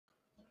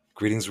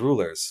Greetings,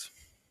 rulers.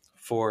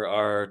 For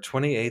our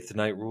 28th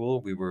Night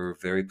Rule, we were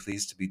very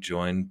pleased to be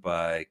joined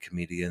by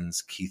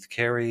comedians Keith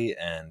Carey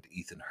and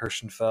Ethan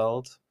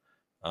Hirschenfeld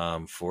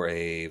for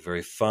a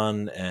very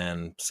fun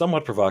and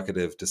somewhat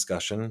provocative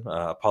discussion.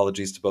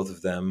 Apologies to both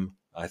of them.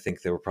 I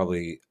think they were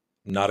probably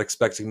not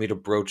expecting me to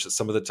broach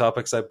some of the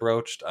topics I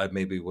broached. I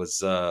maybe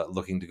was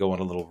looking to go on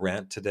a little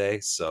rant today,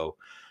 so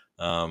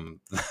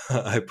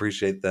I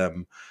appreciate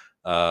them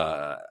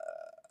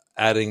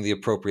adding the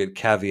appropriate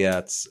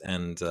caveats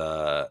and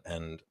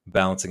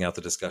balancing out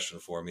the discussion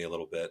for me a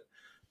little bit.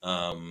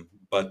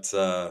 But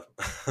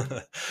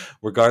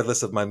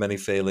regardless of my many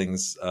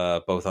failings,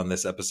 both on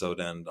this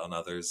episode and on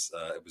others,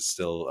 it was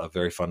still a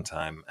very fun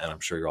time, and I'm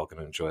sure you're all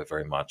going to enjoy it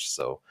very much.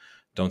 So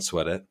don't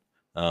sweat it.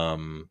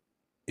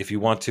 If you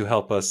want to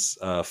help us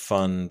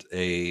fund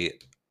a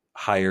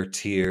higher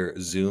tier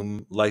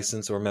Zoom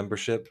license or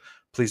membership,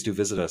 please do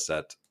visit us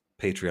at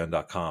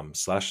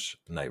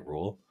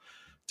patreon.com/nightrule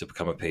to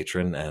become a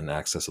patron and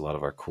access a lot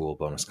of our cool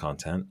bonus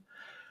content.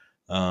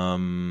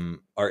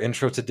 Our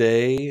intro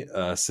today,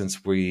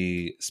 since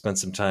we spent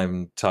some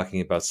time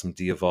talking about some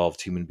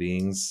de-evolved human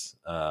beings,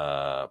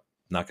 not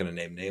going to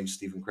name names,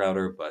 Steven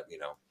Crowder, but you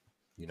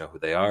know who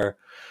they are.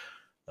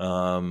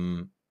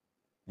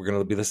 We're going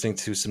to be listening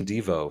to some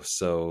Devo.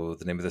 So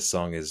the name of this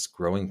song is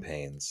Growing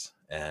Pains.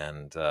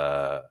 And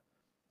the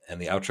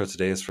outro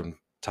today is from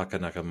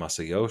Takanaka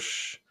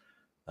Masayoshi.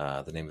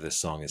 The name of this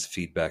song is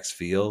Feedback's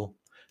Feel.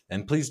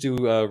 And please do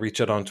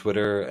reach out on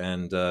Twitter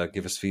and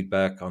give us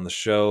feedback on the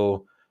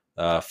show.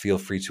 Feel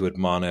free to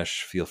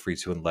admonish. Feel free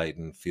to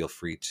enlighten. Feel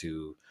free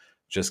to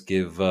just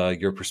give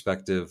your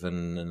perspective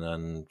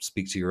and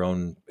speak to your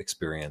own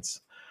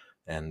experience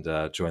and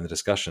join the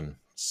discussion.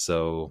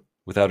 So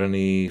without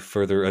any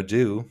further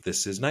ado,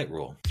 this is Night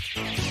Rule.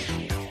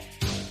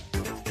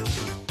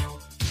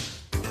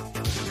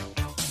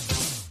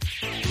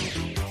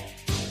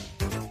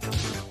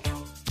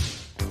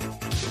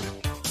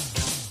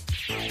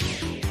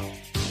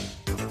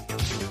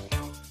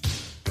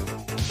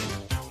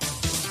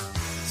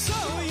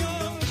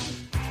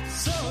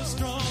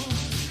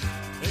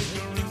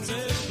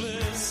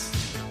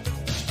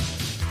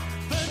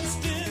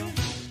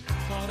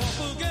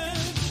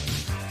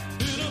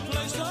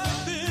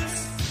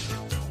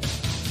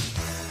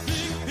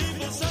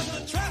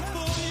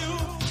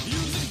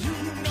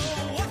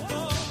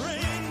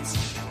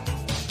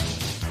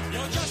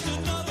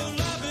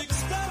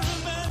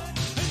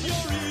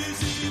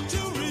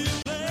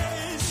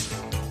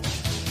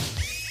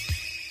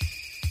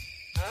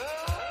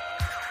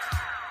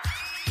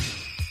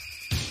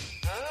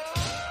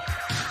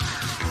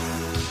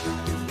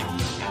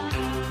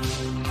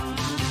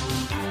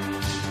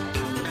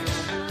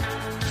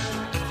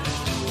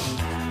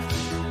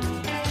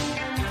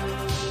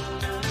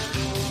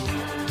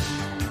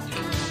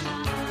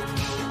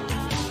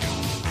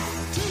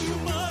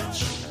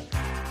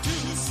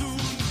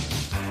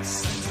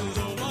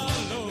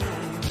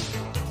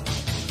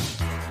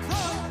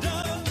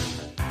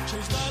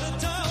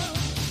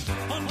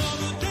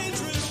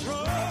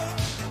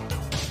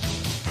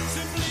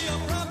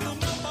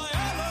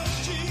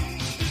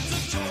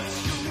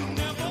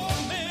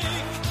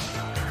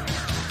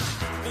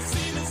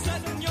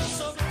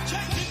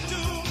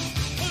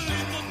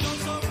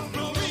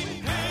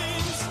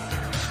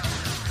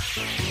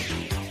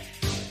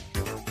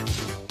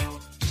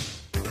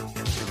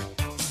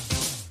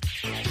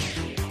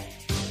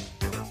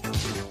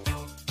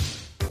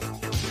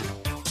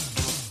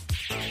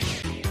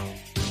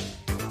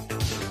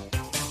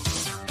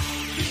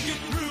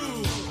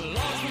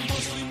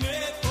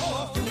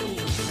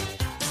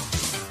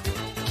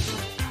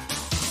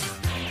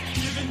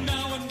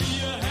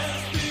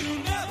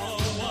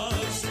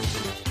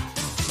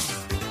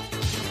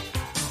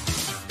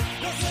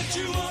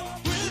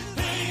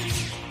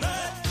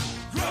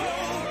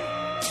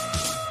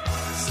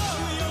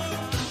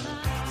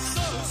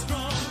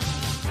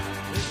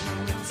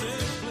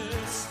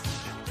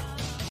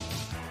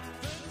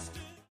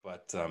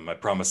 I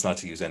promise not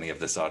to use any of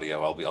this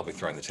audio. I'll be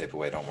throwing the tape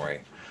away. Don't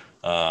worry.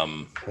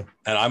 And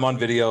I'm on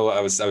video.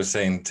 I was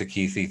saying to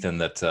Keith, Ethan,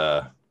 that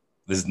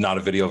this is not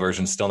a video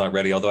version, still not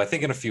ready. Although I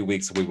think in a few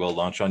weeks we will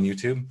launch on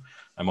YouTube.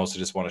 I mostly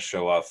just want to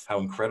show off how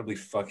incredibly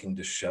fucking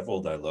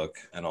disheveled I look,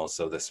 and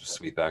also this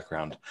sweet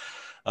background.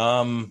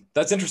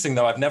 That's interesting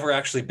though. I've never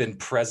actually been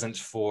present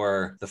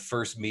for the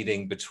first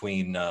meeting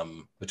between a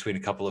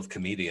couple of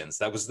comedians.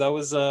 That was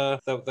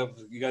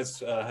you guys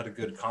had a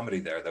good comedy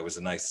there. That was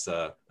a nice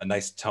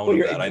tone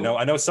of that.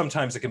 I know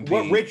sometimes it can be.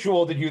 What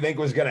ritual did you think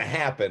was going to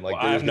happen? Like,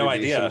 I have no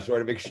idea. Some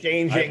sort of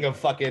exchanging of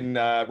fucking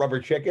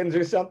rubber chickens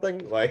or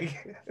something.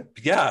 Like,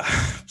 yeah,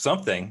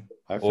 something.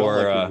 I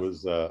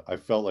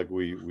felt like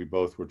we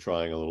both were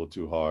trying a little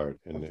too hard,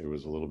 and it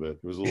was a little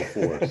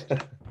forced.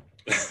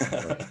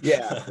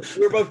 Yeah,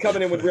 we were both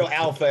coming in with real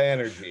alpha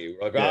energy.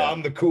 We're like, yeah.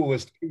 I'm the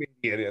coolest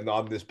comedian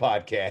on this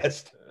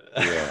podcast.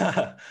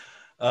 Yeah.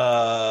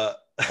 I'll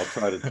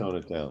try to tone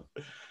it down.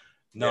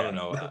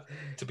 No.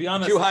 To be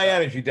honest, too high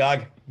energy,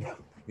 dog.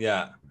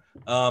 Yeah.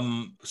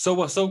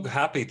 So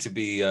happy to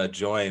be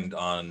joined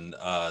on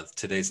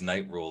today's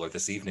Night Rule, or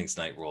this evening's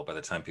Night Rule, by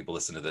the time people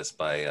listen to this,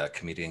 by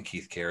comedian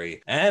Keith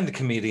Carey and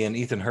comedian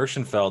Ethan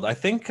Hirschenfeld. I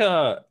think,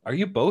 are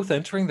you both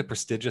entering the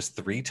prestigious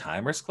 3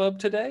 Timers Club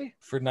today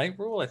for Night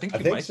Rule? I think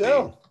might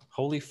so. Be.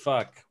 Holy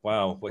fuck!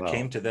 Wow, what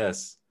came to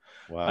this?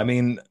 Wow. I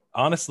mean,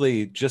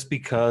 honestly, just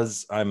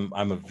because I'm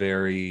a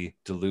very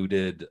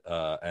deluded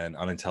and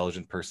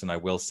unintelligent person, I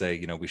will say,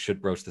 you know, we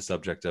should broach the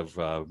subject of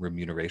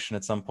remuneration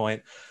at some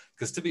point.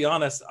 Because to be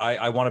honest,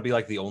 I want to be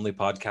like the only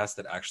podcast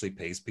that actually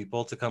pays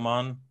people to come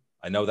on.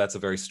 I know that's a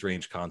very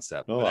strange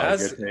concept. No, I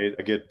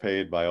get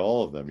paid by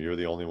all of them. You're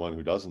the only one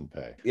who doesn't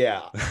pay.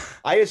 Yeah.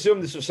 I assume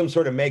this was some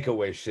sort of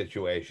Make-A-Wish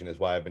situation is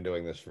why I've been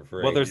doing this for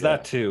free. Well, there's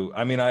that too.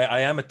 I mean,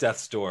 I am at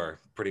death's door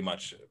pretty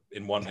much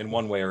in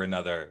one way or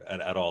another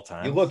at all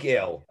times. You look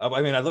ill.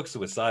 I mean, I look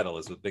suicidal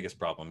is the biggest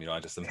problem. You know,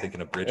 I'm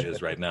thinking of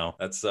bridges right now.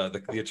 That's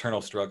the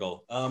eternal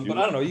struggle. But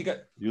I don't know.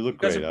 You look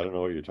great. I don't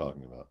know what you're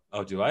talking about.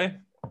 Oh, do I?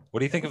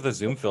 What do you think of the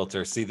Zoom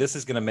filter? See, this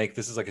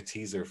is like a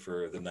teaser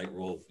for the Night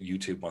Rule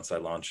YouTube once I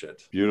launch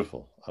it.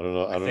 Beautiful. I don't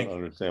know. I don't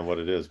understand what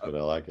it is, but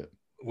I like it.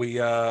 We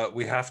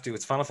have to.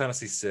 It's Final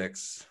Fantasy VI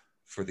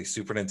for the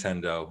Super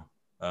Nintendo.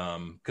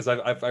 Because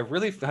I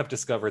really have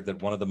discovered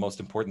that one of the most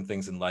important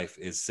things in life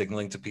is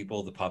signaling to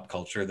people the pop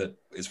culture that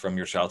is from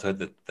your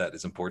childhood that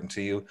is important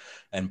to you,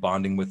 and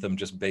bonding with them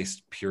just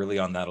based purely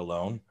on that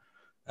alone,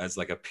 as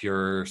like a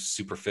pure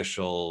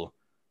superficial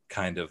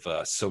kind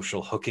of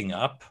social hooking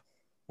up.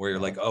 Where you're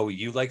like, oh,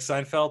 you like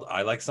Seinfeld?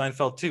 I like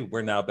Seinfeld too.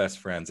 We're now best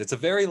friends. It's a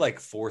very like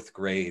 4th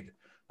grade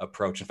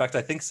approach. In fact,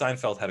 I think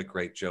Seinfeld had a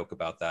great joke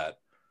about that.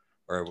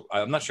 Or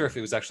I'm not sure if it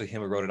was actually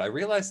him who wrote it. I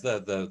realized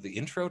the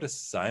intro to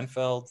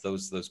Seinfeld,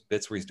 those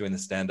bits where he's doing the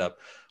stand-up,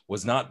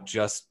 was not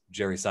just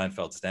Jerry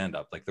Seinfeld's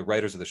stand-up. Like the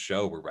writers of the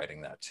show were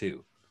writing that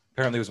too.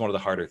 Apparently it was one of the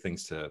harder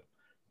things to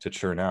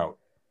churn out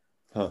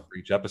for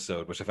each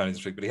episode, which I found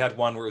interesting. But he had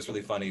one where it was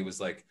really funny. It was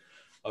like,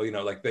 oh, you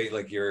know, like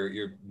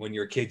you're when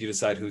you're a kid, you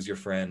decide who's your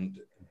friend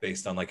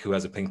based on like who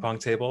has a ping pong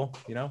table,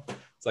 you know?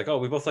 It's like, oh,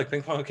 we both like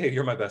ping pong. Okay,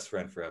 you're my best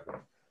friend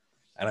forever.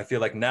 And I feel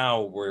like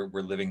now we're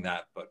living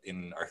that, but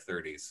in our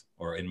 30s,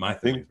 or in my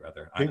 30s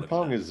rather. Ping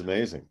pong is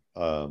amazing.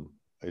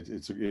 It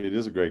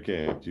is a great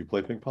game. Do you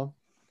play ping pong?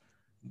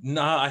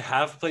 Nah, I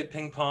have played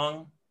ping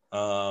pong.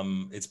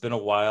 It's been a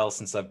while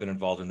since I've been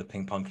involved in the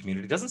ping pong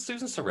community. Doesn't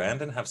Susan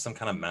Sarandon have some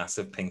kind of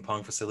massive ping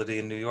pong facility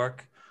in New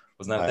York?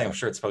 Wasn't that a thing? I'm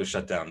sure it's probably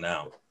shut down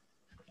now.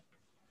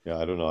 Yeah,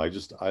 I don't know.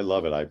 I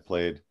love it. I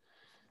played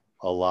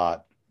a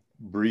lot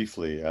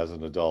briefly as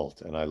an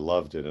adult, and I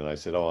loved it. And I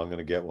said, oh, I'm going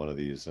to get one of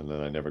these. And then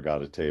I never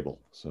got a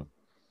table. So,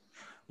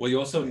 well, you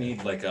also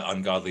need like an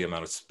ungodly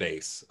amount of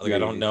space. Like, I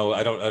don't know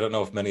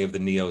if many of the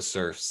neo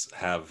surfs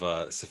have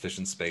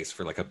sufficient space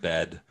for like a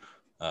bed.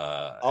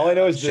 All I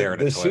know is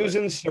the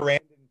Susan Sarandon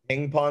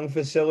ping pong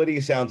facility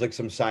sounds like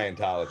some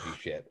Scientology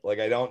shit. Like,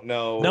 I don't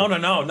know.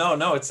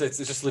 No. It's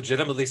just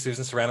legitimately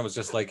Susan Sarandon was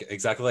just like,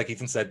 exactly like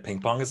Ethan said,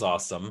 ping pong is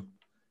awesome.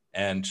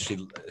 And she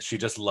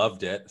just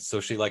loved it. So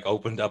she like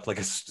opened up like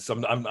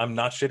I'm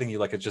not shitting you,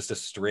 like it's just a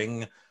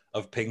string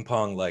of ping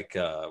pong, like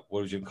what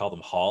would you call them,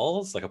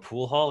 halls, like a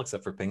pool hall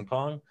except for ping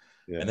pong.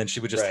 Yeah. And then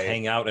she would just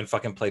hang out and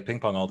fucking play ping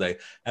pong all day.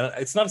 And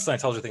it's not a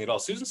Scientology thing at all.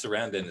 Susan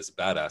Sarandon is a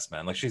badass,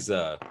 man. Like she's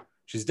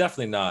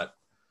definitely not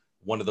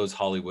one of those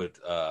Hollywood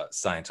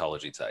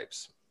Scientology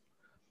types.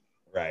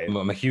 Right.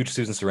 I'm a huge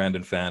Susan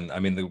Sarandon fan.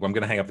 I mean, I'm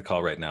going to hang up the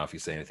call right now if you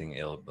say anything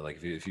ill. But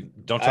like, if you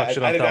don't talk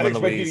shit on Thelma and Louise. I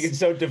did not expect you to get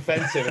so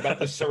defensive about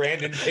the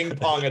Sarandon ping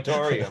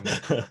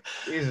pongatorium.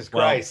 Jesus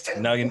Christ.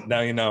 Well, now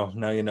you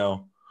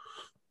know.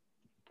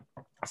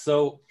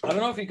 So I don't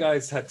know if you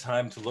guys had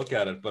time to look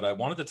at it, but I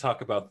wanted to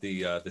talk about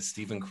the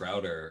Steven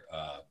Crowder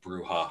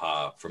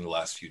brouhaha from the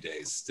last few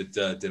days.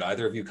 Did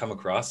either of you come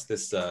across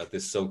this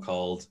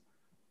so-called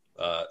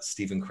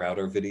Steven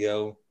Crowder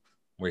video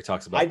where he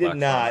talks about I did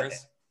not.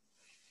 Farmers?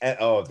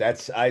 Oh,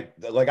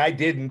 I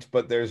didn't,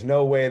 but there's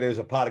no way there's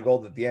a pot of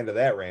gold at the end of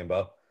that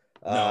rainbow.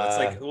 No, it's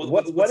like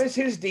what is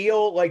his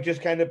deal? Like,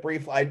 just kind of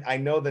brief. I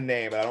know the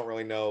name, but I don't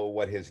really know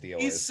what his deal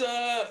is.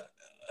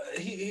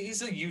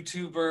 He's a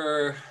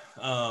YouTuber.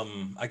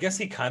 I guess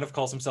he kind of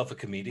calls himself a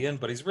comedian,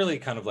 but he's really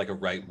kind of like a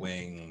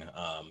right-wing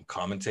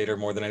commentator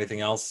more than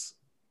anything else.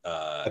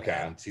 Okay.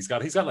 And he's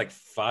got like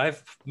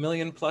 5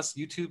 million plus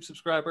YouTube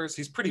subscribers.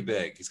 He's pretty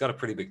big. He's got a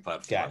pretty big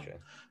platform. Gotcha.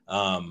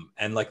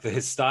 And like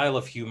his style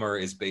of humor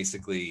is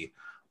basically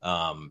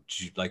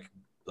like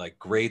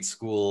grade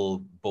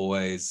school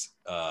boys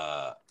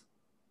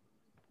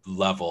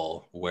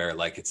level, where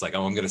like it's like,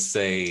 oh, I'm gonna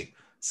say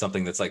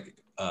something that's like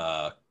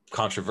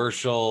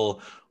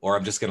controversial, or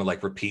I'm just gonna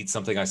like repeat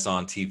something I saw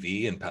on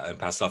TV and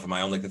pass it off of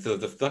my own. Like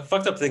the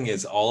fucked up thing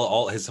is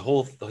all his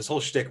whole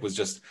shtick was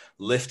just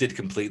lifted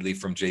completely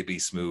from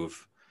JB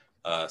Smooth's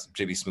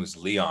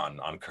Leon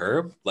on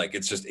Curb. Like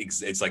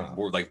it's like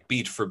we're like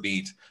beat for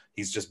beat.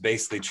 He's just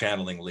basically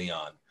channeling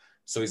Leon.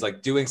 So he's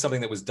like doing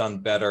something that was done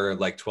better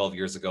like 12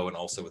 years ago, and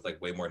also with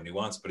like way more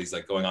nuance. But he's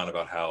like going on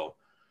about how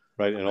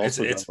and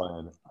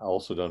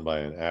also done by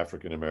an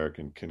African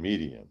American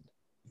comedian.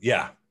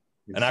 Yeah.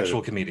 An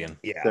actual comedian.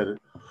 Yeah.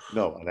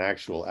 No, an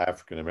actual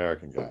African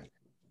American guy.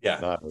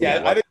 Yeah.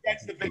 Yeah, I think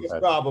that's the biggest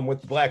problem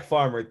with the Black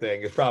Farmer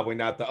thing. Is probably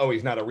not the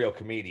he's not a real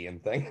comedian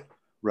thing.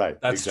 Right.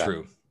 That's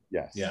true.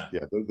 Yes. Yeah.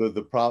 Yeah.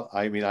 The problem.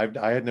 I mean,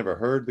 I had never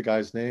heard the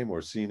guy's name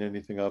or seen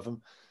anything of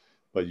him,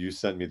 but you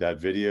sent me that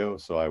video,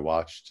 so I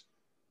watched.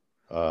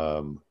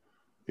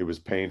 It was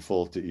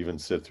painful to even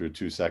sit through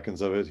 2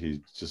 seconds of it.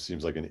 He just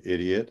seems like an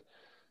idiot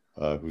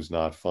who's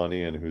not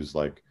funny and who's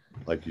like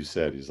you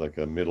said, he's like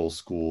a middle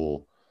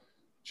school,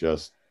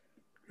 just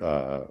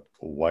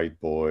white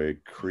boy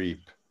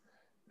creep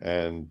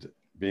and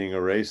being a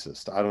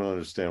racist. I don't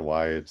understand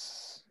why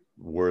it's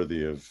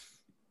worthy of,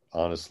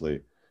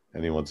 honestly,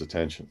 anyone's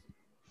attention.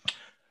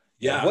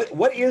 Yeah.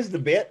 What is the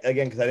bit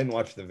again? Because I didn't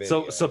watch the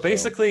video. So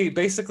basically,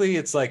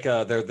 it's like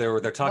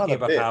they're talking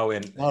about how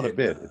not a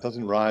bit. It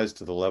doesn't rise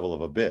to the level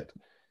of a bit.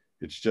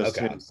 It's just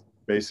him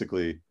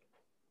basically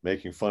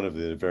making fun of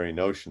the very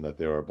notion that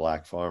there are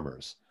black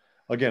farmers.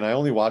 Again, I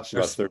only watched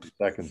about 30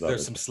 seconds of it.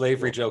 There's some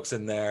slavery jokes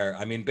in there.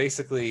 I mean,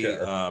 basically,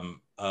 because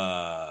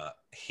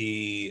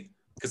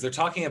they're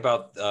talking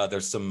about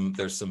there's some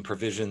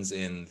provisions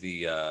in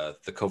the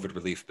COVID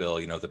relief bill,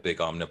 you know, the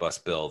big omnibus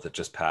bill that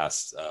just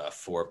passed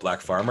for black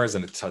farmers,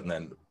 and it's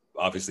then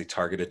obviously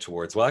targeted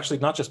towards, well, actually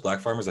not just black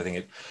farmers. I think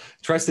it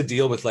tries to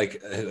deal with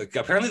like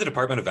apparently the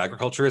Department of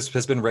Agriculture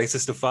has been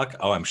racist to fuck.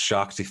 Oh, I'm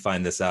shocked to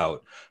find this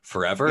out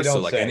forever. So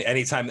like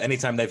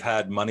anytime they've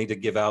had money to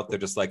give out, they're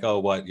just like, oh,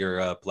 what, you're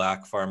a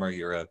black farmer,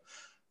 you're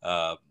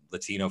a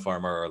Latino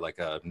farmer, or like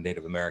a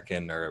Native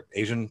American or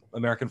Asian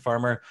American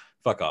farmer,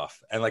 fuck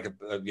off. And like,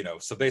 you know,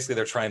 so basically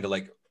they're trying to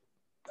like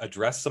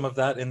address some of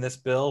that in this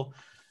bill.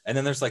 And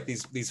then there's like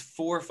these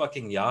 4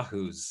 fucking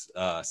yahoos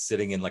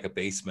sitting in like a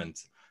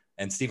basement.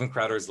 And Steven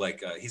Crowder's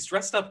like, he's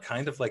dressed up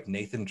kind of like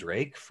Nathan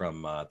Drake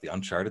from the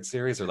Uncharted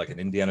series, or like an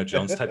Indiana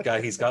Jones type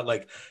guy. He's got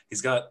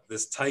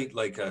this tight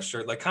like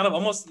shirt, like kind of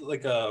almost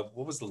like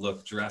what was the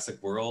look?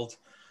 Jurassic World.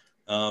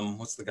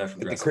 What's the guy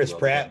from Jurassic the Chris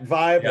World? Pratt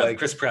vibe? Yeah, like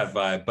Chris Pratt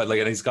vibe. But like,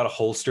 and he's got a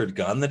holstered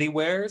gun that he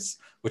wears,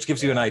 which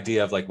gives you an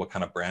idea of like what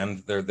kind of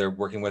brand they're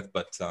working with.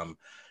 But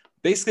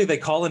basically they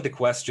call into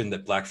question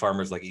that black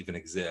farmers like even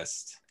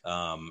exist.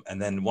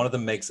 And then one of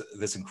them makes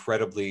this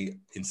incredibly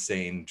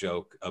insane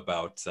joke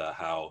about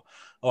how,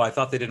 oh, I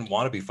thought they didn't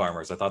want to be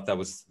farmers. I thought that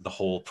was the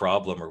whole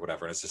problem or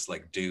whatever. And it's just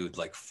like, dude,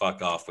 like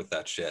fuck off with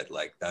that shit.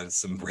 Like that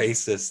is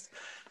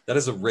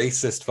a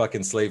racist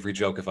fucking slavery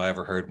joke if I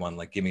ever heard one.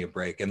 Like, give me a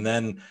break. And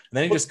then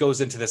he just goes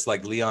into this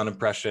like Leon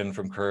impression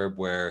from Curb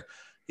where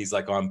he's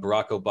like, on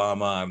Barack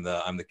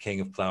Obama, I'm the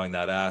king of plowing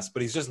that ass.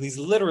 But he's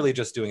literally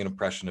just doing an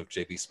impression of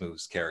JB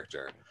Smooth's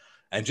character.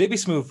 And JB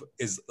Smoove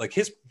is like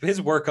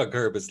his work on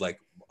Curb is like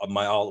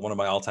one of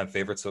my all-time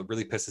favorites. So it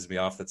really pisses me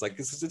off. That's like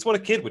it's what a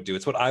kid would do.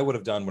 It's what I would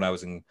have done when I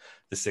was in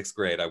the 6th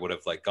grade. I would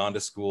have like gone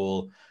to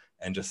school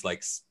and just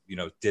like, you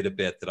know, did a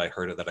bit that I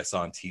heard that I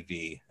saw on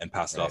TV and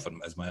passed it off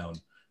as my own.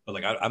 But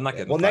like I'm not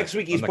getting. Well, next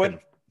week he's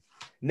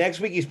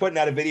putting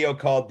out a video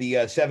called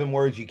the 7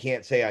 words you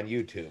can't say on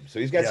YouTube.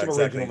 So he's got some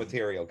original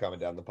material coming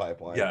down the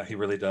pipeline. Yeah, he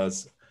really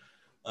does.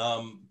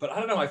 But I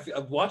don't know. I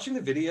feel, watching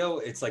the video,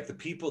 it's like the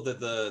people that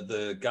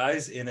the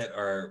guys in it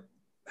are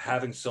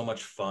having so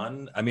much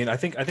fun. I mean, I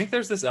think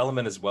there's this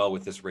element as well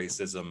with this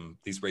racism,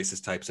 these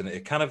racist types, and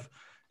it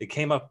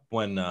came up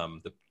when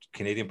the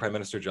Canadian Prime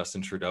Minister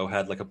Justin Trudeau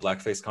had like a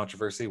blackface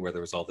controversy where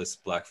there was all this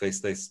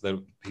blackface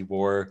that he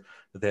wore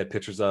that they had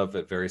pictures of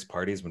at various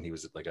parties when he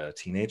was like a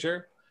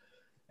teenager.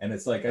 And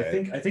it's like,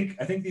 right. I think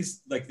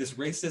these like this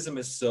racism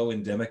is so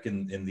endemic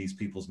in these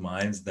people's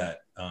minds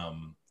that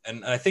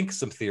and I think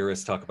some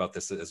theorists talk about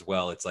this as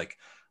well. It's like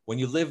when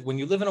you live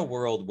in a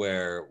world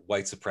where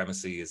white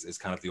supremacy is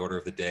kind of the order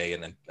of the day,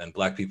 and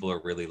black people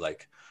are really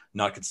like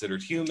not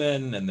considered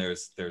human, and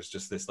there's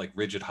just this like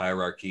rigid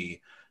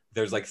hierarchy.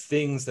 There's like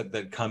things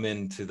that come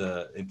into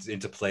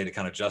play to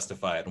kind of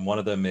justify it. And one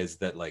of them is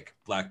that like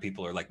black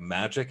people are like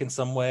magic in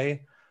some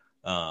way.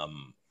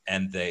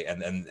 And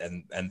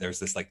there's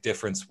this like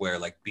difference where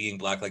like being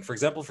black, like for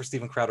example, for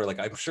Steven Crowder, like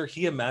I'm sure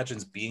he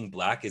imagines being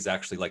black is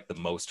actually like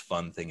the most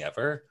fun thing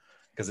ever.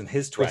 Because in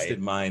his twisted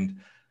mind,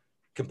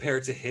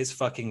 compared to his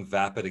fucking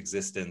vapid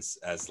existence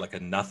as like a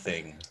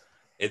nothing,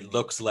 it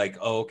looks like,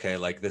 oh, okay,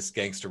 like this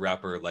gangster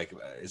rapper like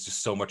is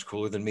just so much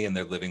cooler than me, and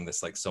they're living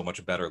this like so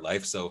much better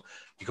life. So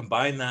you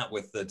combine that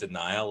with the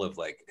denial of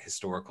like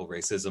historical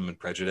racism and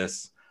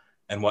prejudice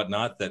and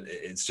whatnot, that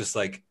it's just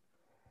like,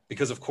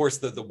 because of course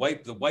the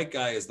white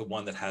guy is the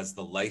one that has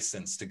the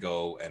license to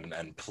go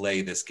and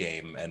play this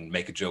game and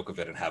make a joke of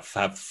it and have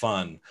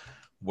fun,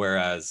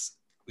 whereas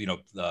you know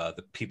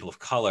the people of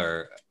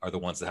color are the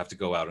ones that have to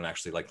go out and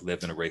actually like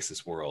live in a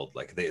racist world.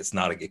 Like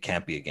it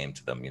can't be a game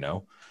to them, you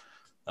know.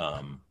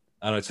 I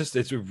don't know,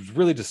 it's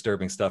really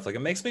disturbing stuff. Like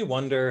it makes me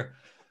wonder,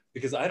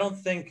 because I don't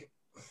think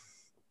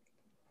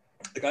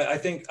like I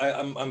think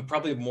I'm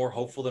probably more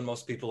hopeful than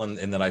most people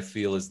in that I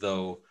feel as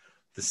though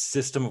the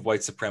system of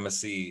white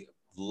supremacy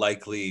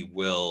likely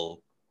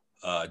will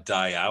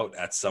die out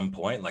at some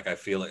point. Like I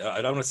feel like,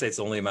 I don't want to say it's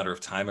only a matter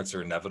of time, it's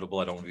inevitable.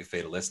 I don't want to be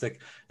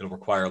fatalistic. It'll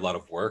require a lot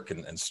of work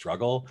and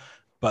struggle,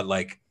 but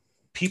like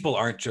people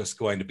aren't just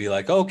going to be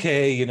like,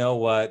 okay, you know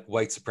what,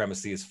 white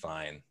supremacy is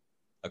fine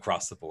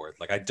across the board.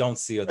 Like I don't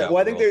see that. Well,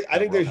 I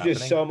think there's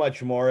just so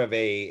much more of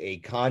a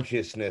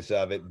consciousness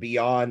of it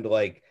beyond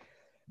like.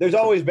 There's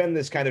always been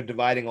this kind of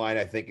dividing line,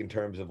 I think, in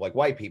terms of like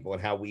white people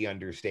and how we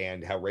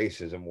understand how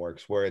racism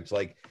works, where it's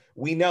like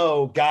we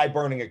know guy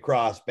burning a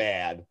cross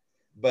bad,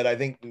 but I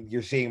think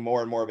you're seeing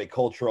more and more of a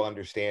cultural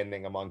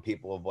understanding among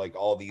people of like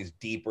all these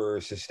deeper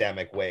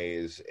systemic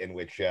ways in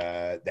which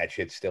that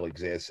shit still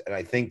exists. And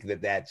I think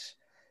that's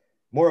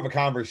more of a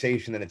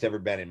conversation than it's ever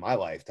been in my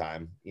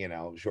lifetime, you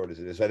know, short as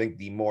it is. So I think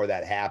the more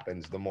that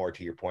happens, the more,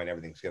 to your point,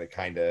 everything's going to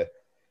kind of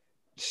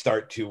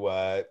start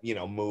to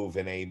move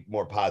in a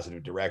more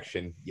positive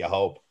direction, you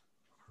hope.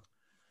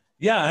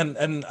 Yeah,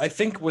 and I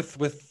think with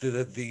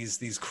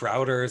these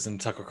Crowders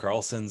and Tucker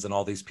Carlsons and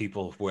all these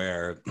people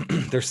where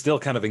they're still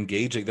kind of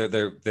engaging,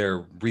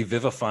 they're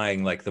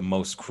revivifying like the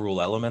most cruel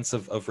elements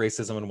of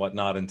racism and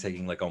whatnot, and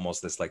taking like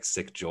almost this like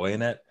sick joy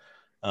in it.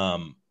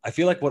 I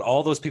feel like what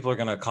all those people are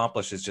going to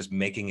accomplish is just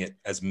making it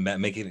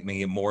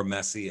making it more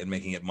messy and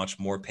making it much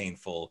more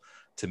painful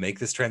to make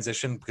this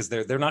transition, because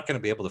they're not going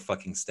to be able to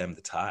fucking stem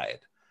the tide.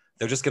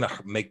 They're just going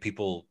to make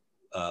people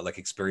like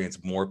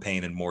experience more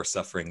pain and more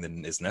suffering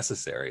than is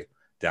necessary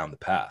down the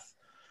path,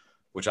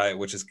 which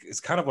is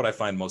kind of what I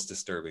find most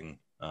disturbing.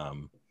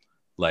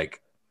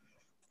 Like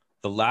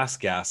the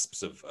last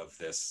gasps of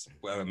this.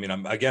 I mean,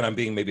 I'm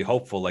being maybe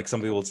hopeful. Like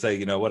some people would say,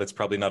 you know what, it's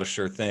probably not a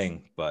sure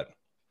thing, but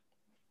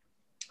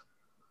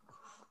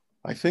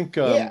I think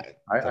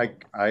I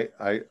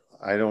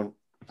don't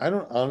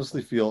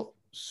honestly feel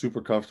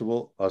super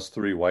comfortable, us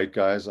three white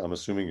guys. I'm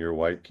assuming you're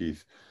white,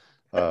 Keith.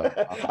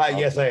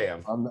 Yes, I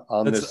am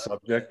on this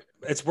subject.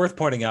 It's worth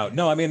pointing out.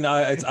 No, I mean,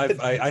 I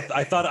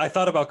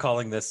thought about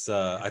calling this.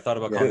 I thought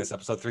about calling this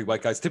episode 3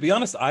 White Guys. To be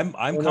honest, I'm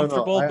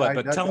comfortable,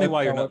 but tell me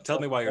why you're not. Tell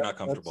me why you're not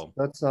comfortable.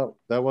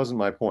 That wasn't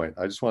my point.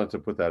 I just wanted to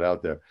put that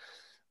out there.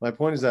 My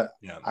point is that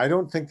I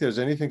don't think there's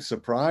anything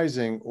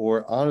surprising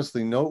or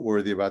honestly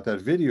noteworthy about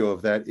that video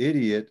of that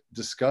idiot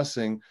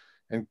discussing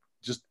and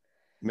just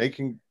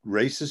making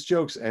racist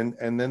jokes,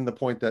 and then the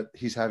point that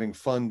he's having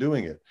fun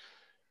doing it.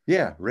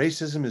 Yeah,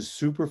 racism is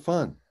super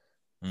fun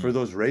for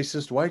those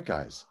racist white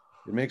guys.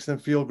 It makes them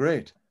feel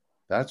great.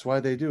 That's why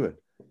they do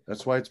it.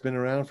 That's why it's been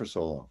around for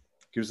so long.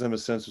 It gives them a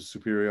sense of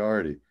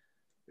superiority.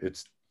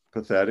 It's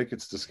pathetic.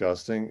 It's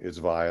disgusting. It's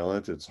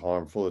violent. It's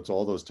harmful. It's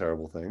all those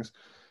terrible things.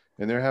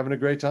 And they're having a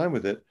great time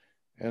with it.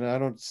 And I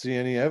don't see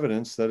any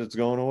evidence that it's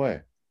going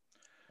away,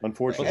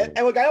 unfortunately.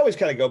 And look, I always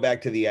kind of go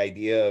back to the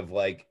idea of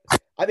like,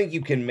 I think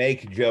you can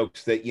make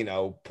jokes that, you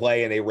know,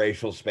 play in a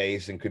racial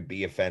space and could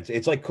be offensive.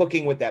 It's like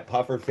cooking with that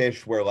puffer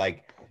fish where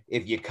like,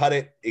 if you cut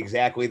it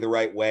exactly the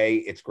right way,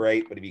 it's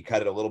great. But if you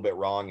cut it a little bit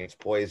wrong, it's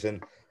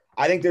poison.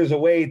 I think there's a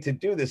way to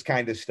do this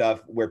kind of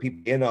stuff where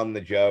people in on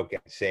the joke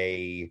and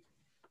say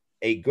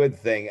a good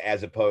thing,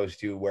 as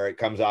opposed to where it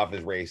comes off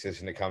as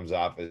racist and it comes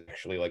off as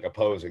actually like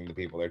opposing the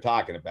people they're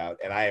talking about.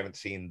 And I haven't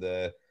seen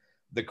the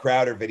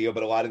Crowder video,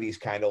 but a lot of these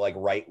kind of like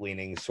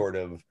right-leaning sort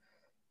of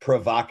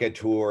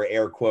provocateur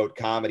air quote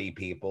comedy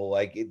people,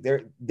 like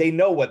they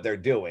know what they're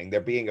doing.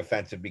 They're being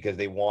offensive because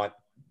they want,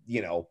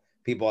 you know,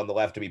 people on the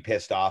left to be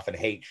pissed off and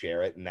hate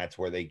share it, and that's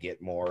where they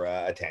get more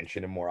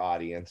attention and more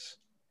audience.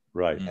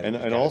 Right.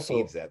 And also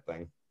feeds that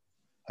thing.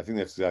 I think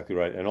that's exactly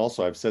right. And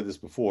also, I've said this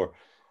before,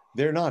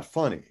 they're not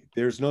funny.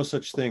 There's no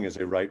such thing as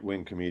a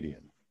right-wing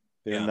comedian.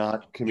 They're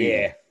not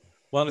comedians. Yeah.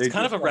 Well, it's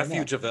kind of a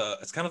refuge of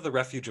it's kind of the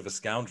refuge of a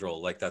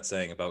scoundrel, like that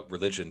saying about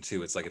religion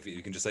too. It's like if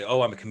you can just say,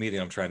 "Oh, I'm a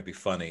comedian, I'm trying to be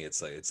funny."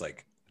 It's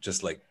like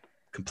just like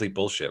complete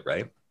bullshit,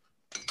 right?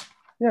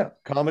 Yeah,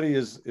 comedy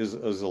is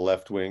a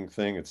left-wing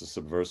thing. It's a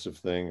subversive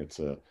thing.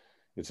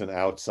 It's an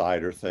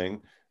outsider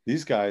thing.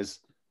 These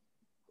guys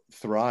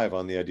thrive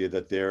on the idea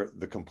that they're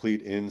the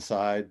complete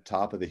inside,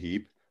 top of the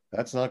heap.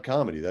 That's not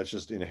comedy. That's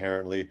just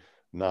inherently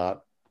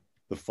not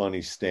the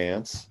funny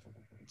stance.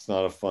 It's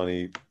not a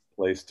funny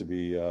place to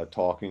be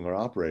talking or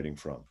operating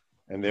from,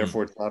 and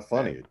therefore it's not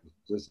funny. It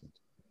just isn't.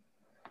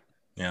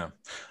 Yeah.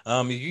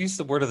 You used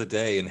the word of the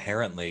day,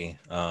 inherently,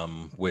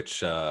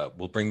 which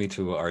will bring me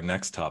to our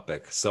next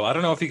topic. So I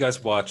don't know if you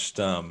guys watched,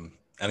 and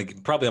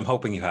probably I'm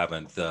hoping you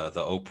haven't, the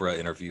Oprah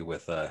interview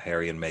with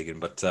Harry and Meghan,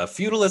 but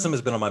feudalism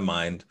has been on my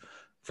mind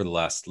for the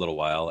last little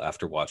while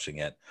after watching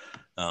it.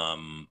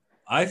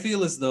 I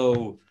feel as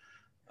though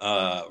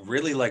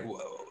really like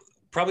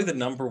probably the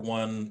number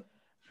one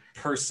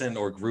person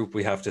or group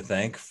we have to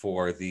thank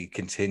for the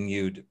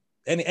continued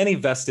any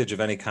vestige of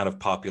any kind of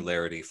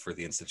popularity for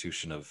the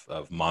institution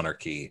of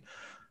monarchy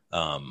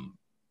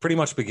pretty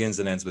much begins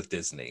and ends with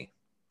Disney,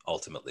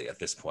 ultimately, at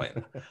this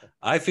point.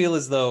 I feel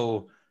as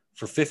though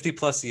for 50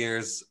 plus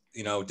years,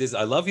 you know,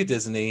 I love you,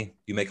 Disney.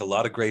 You make a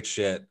lot of great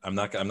shit. I'm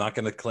not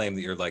going to claim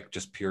that you're like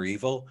just pure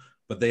evil,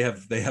 but they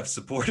have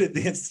supported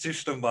the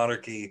institution of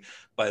monarchy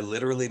by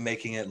literally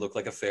making it look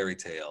like a fairy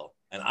tale.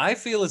 And I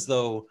feel as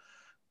though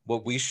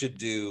what we should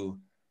do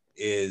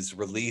is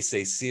release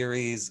a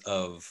series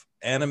of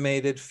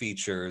animated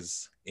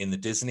features in the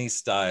Disney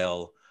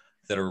style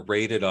that are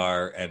rated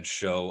R and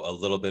show a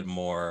little bit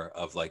more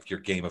of like your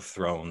Game of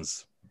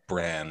Thrones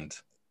brand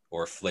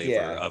or flavor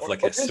Yeah, of or,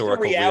 like or just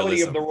historical the reality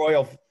realism. of the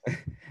royal,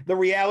 the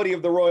reality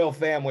of the royal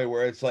family,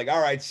 where it's like,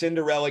 all right,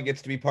 Cinderella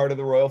gets to be part of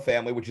the royal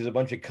family, which is a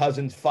bunch of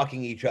cousins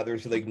fucking each other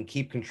so they can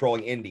keep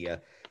controlling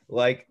India.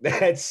 Like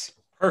that's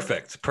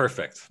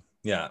Perfect.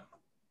 Yeah,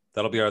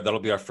 that'll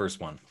be our first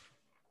one.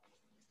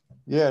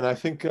 Yeah, and I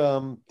think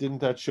didn't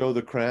that show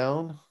The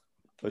Crown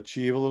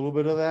achieve a little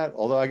bit of that?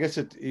 Although I guess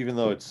it, even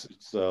though it's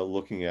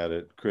looking at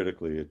it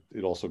critically,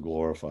 it also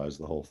glorifies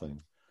the whole thing.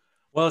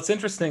 Well, it's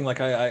interesting. Like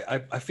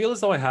I feel as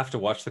though I have to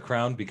watch The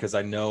Crown because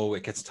I know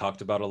it gets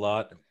talked about a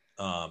lot.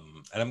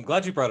 And I'm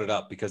glad you brought it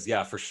up because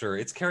yeah, for sure,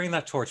 it's carrying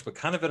that torch, but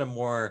kind of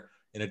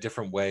in a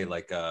different way.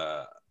 Like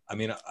I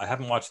mean, I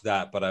haven't watched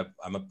that, but I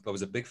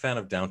was a big fan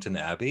of Downton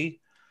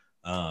Abbey,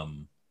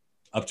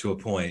 up to a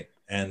point,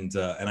 and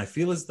I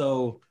feel as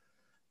though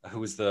who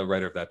was the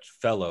writer of that?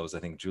 Fellows, I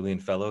think Julian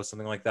Fellows,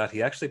 something like that.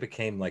 He actually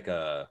became like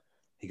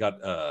he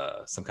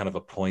got some kind of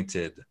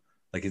appointed,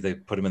 like they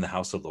put him in the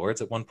House of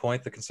Lords at one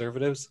point, the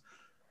Conservatives,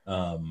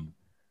 um,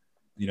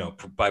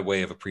 by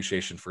way of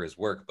appreciation for his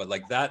work. But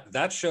like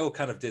that show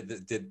kind of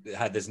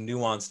had this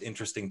nuanced,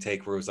 interesting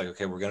take where it was like,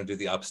 okay, we're going to do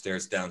the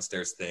upstairs,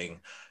 downstairs thing,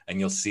 and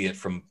you'll see it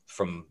from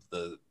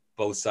the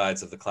both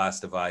sides of the class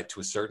divide to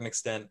a certain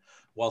extent,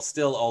 while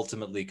still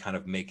ultimately kind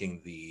of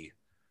making the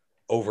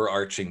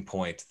overarching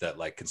point that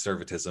like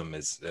conservatism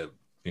is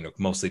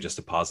mostly just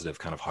a positive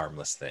kind of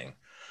harmless thing,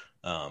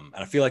 and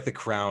I feel like The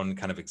Crown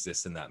kind of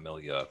exists in that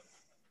milieu.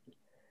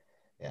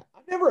 yeah.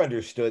 I've never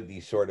understood the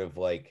sort of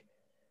like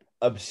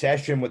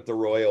obsession with the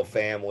royal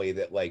family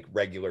that like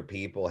regular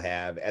people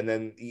have, and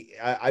then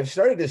I've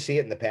started to see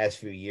it in the past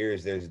few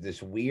years. There's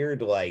this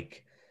weird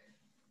like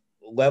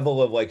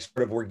level of like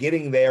sort of we're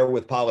getting there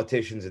with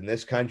politicians in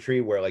this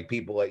country where like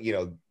people like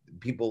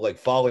people like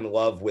fall in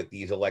love with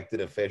these elected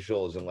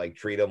officials and like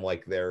treat them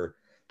like they're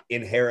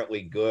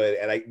inherently good.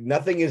 And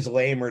nothing is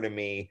lamer to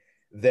me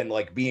than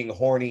like being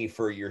horny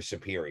for your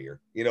superior.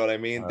 You know what I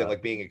mean? Than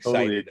like being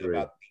excited Totally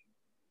about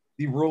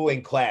the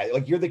ruling class.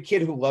 Like you're the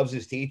kid who loves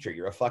his teacher.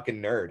 You're a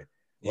fucking nerd.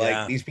 Like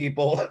Yeah. these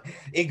people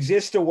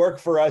exist to work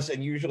for us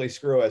and usually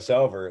screw us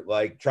over.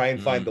 Like try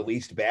and find the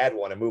least bad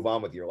one and move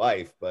on with your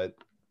life. But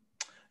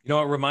it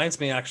reminds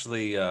me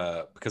actually,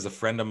 because a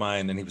friend of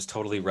mine, and he was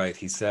totally right.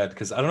 He said,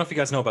 because I don't know if you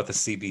guys know about the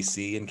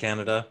CBC in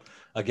Canada.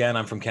 Again,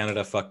 I'm from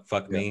Canada.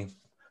 Fuck me.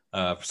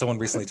 Someone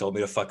recently told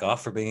me to fuck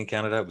off for being in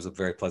Canada. It was a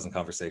very pleasant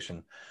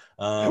conversation.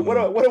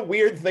 what a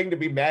weird thing to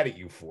be mad at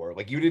you for.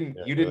 Like you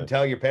didn't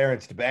tell your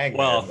parents to bang.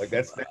 Well, like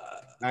that's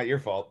not your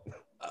fault.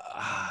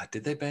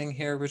 Did they bang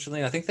here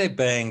originally? I think they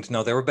banged.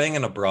 No, they were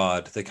banging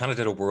abroad. They kind of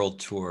did a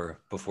world tour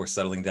before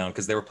settling down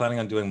because they were planning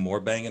on doing more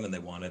banging and they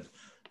wanted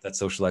that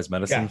socialized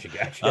medicine.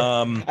 Gotcha.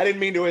 I didn't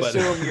mean to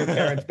assume your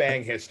parents'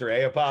 bang history. I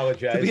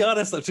apologize. To be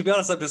honest,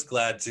 I'm just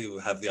glad to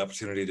have the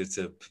opportunity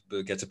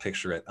to get to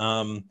picture it.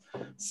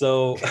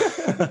 So,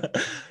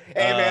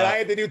 hey man, I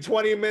had to do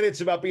 20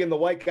 minutes about being the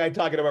white guy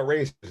talking about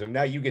racism.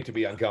 Now you get to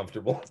be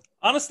uncomfortable.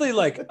 Honestly,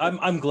 like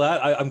I'm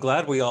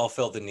glad we all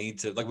felt the need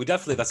to like. We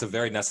definitely, that's a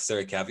very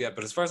necessary caveat.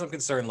 But as far as I'm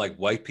concerned, like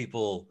white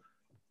people,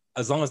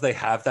 as long as they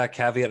have that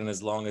caveat and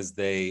as long as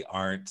they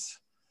aren't,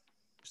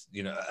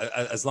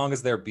 as long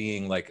as they're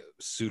being like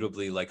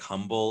suitably like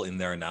humble in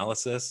their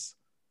analysis,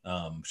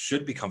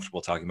 should be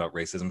comfortable talking about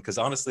racism. Because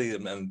honestly,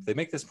 and they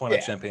make this point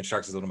on Champagne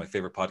Sharks, is one of my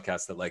favorite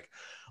podcasts, that like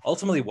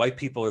ultimately white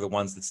people are the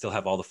ones that still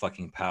have all the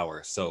fucking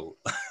power. So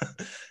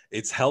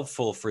it's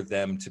helpful for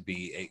them to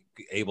be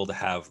able to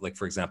have, like,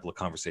 for example, a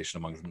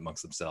conversation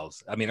amongst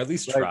themselves. I mean, at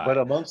least try. But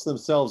amongst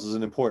themselves is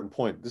an important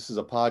point. This is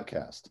a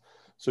podcast.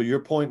 So your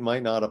point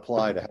might not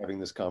apply to having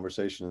this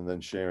conversation and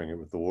then sharing it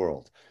with the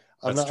world.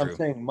 I'm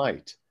saying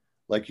might.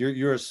 Like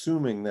you're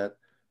assuming that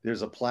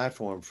there's a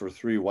platform for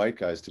three white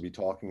guys to be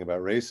talking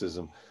about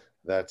racism.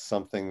 That's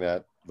something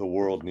that the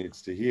world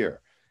needs to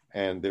hear.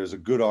 And there's a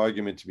good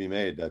argument to be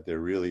made that there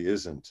really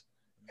isn't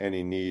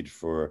any need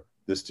for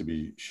this to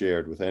be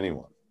shared with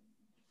anyone.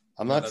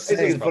 I'm not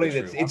saying it's funny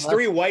that it's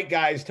three white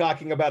guys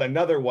talking about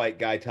another white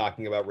guy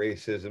talking about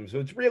racism. So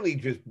it's really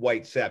just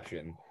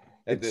whiteception.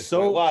 It's a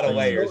lot of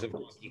layers of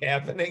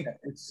happening.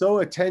 It's so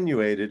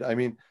attenuated. I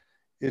mean,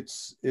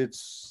 it's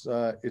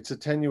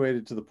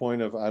attenuated to the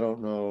point of, I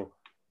don't know.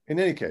 In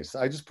any case,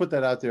 I just put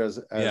that out there as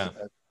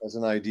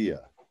an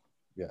idea.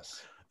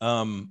 Yes.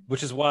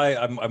 Which is why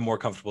I'm more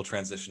comfortable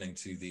transitioning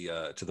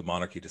to the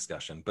monarchy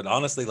discussion. But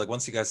honestly, like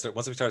once we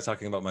started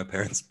talking about my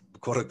parents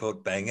quote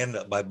unquote banging,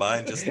 my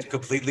mind just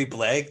completely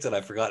blanked and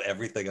I forgot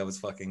everything I was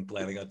fucking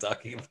planning on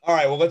talking about. All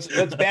right, well let's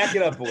back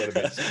it up a little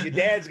bit. So your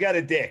dad's got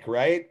a dick,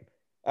 right?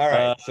 All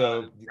right,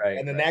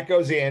 and then that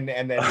goes in,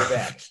 and then you're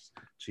back.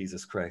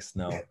 Jesus Christ,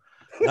 no.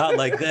 Not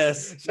like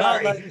this.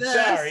 Sorry, Not like this.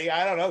 Sorry,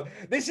 I don't know.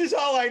 This is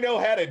all I know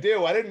how to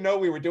do. I didn't know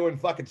we were doing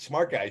fucking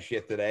smart guy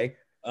shit today.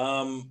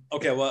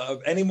 Okay,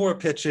 well, any more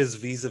pitches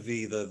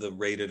vis-a-vis the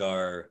rated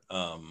R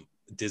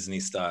Disney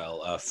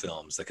style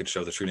films that could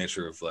show the true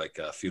nature of like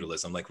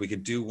feudalism? Like we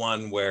could do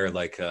one where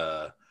like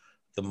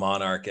the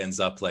monarch ends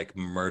up like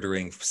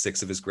murdering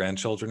 6 of his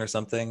grandchildren or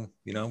something,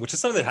 which is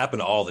something that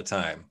happened all the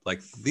time.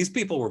 Like these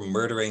people were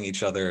murdering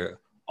each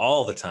other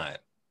all the time.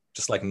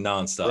 just like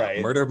nonstop.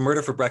 Right.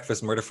 Murder for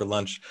breakfast, murder for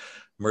lunch,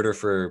 murder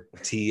for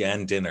tea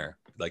and dinner.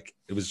 Like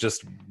it was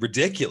just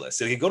ridiculous.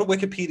 So you go to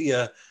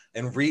Wikipedia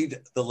and read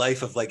the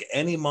life of like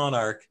any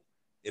monarch,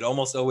 it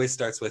almost always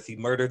starts with he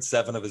murdered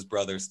 7 of his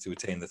brothers to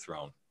attain the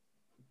throne.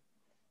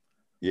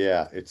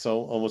 Yeah,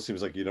 almost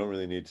seems like you don't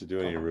really need to do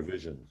any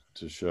revision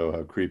to show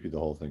how creepy the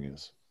whole thing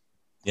is.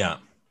 Yeah.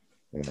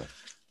 Yeah.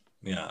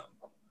 Yeah.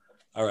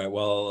 All right.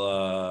 Well,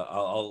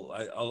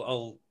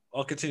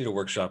 I'll continue to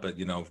workshop it.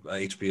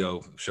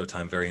 HBO,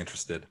 Showtime, very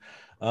interested.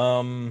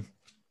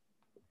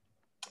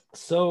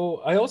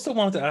 So I also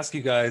wanted to ask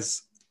you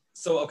guys.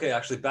 So okay,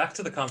 actually, back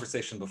to the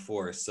conversation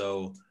before.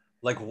 So,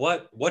 like,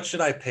 what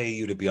should I pay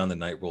you to be on the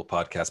Night Rule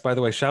podcast? By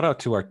the way, shout out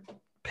to our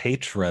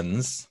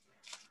patrons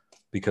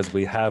because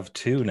we have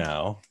 2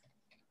 now,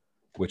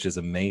 which is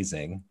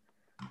amazing.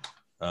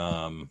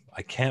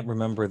 I can't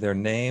remember their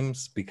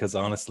names because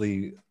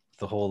honestly,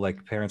 the whole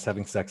like parents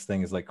having sex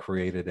thing has like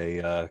created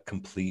a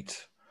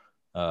complete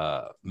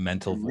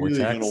mental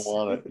vortex.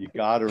 You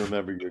got to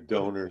remember your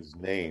donors'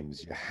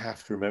 names. You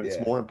have to remember.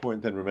 It's more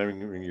important than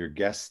remembering your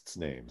guests'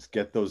 names.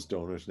 Get those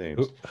donors'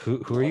 names.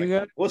 Who are you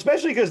guys? Well,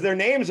 especially because their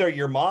names are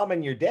your mom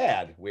and your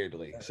dad.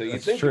 Weirdly, so you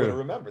think you would have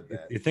remembered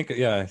that. You think?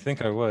 Yeah, I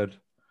think I would.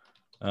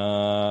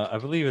 I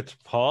believe it's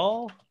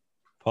Paul.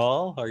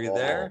 Paul, are you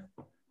there?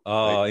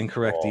 Oh,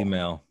 incorrect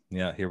email.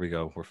 Yeah, here we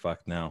go. We're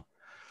fucked now.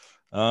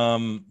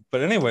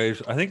 But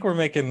anyways, I think we're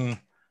making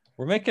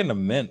a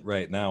mint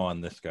right now on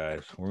this,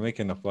 guys. We're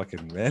making a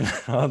fucking mint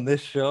on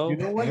this show. You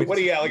know what? What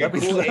do you got? Like a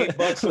cool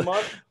 $8 a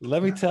month?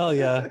 Let me tell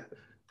you.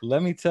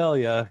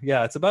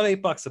 Yeah, it's about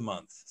 $8 a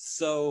month.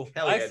 So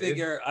I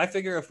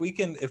figure if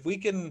we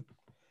can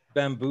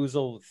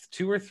bamboozle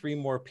 2 or 3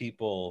 more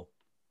people,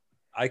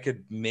 I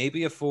could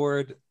maybe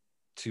afford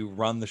to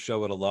run the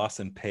show at a loss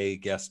and pay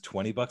guests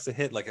 $20 a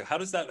hit. Like, how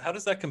does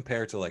that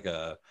compare to like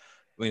I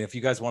mean, if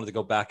you guys wanted to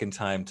go back in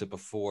time to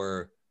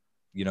before,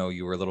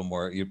 you were a little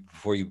more,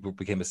 before you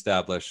became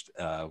established,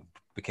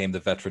 became the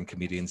veteran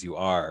comedians you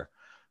are,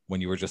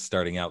 when you were just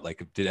starting out,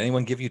 like, did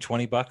anyone give you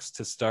 $20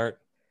 to start?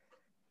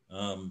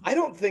 I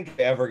don't think I've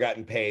ever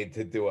gotten paid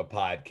to do a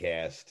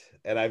podcast,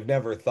 and I've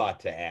never thought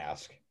to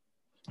ask.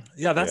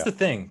 Yeah, that's the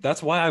thing.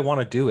 That's why I want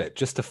to do it,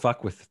 just to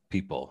fuck with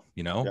people,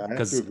 Yeah, I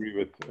have to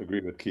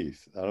agree with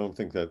Keith. I don't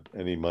think that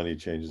any money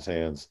changes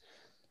hands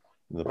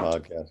in the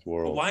podcast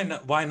world. Why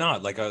not? Why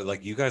not? Like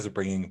you guys are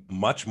bringing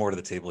much more to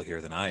the table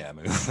here than I am.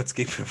 I mean, let's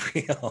keep it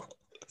real.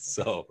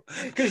 So,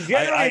 because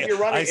generally, if you're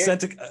running,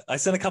 I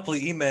sent a couple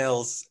of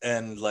emails,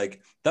 and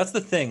like that's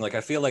the thing. Like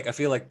I feel like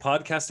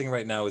podcasting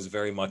right now is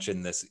very much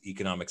in this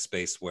economic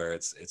space where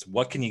it's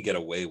what can you get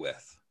away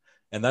with.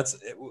 And that's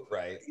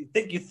right.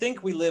 You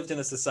think we lived in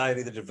a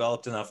society that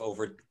developed enough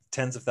over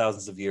tens of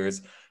thousands of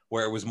years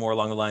where it was more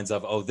along the lines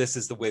of, oh, this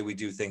is the way we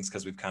do things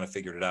because we've kind of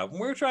figured it out. And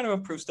we're trying to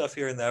improve stuff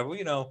here and there.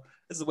 Well,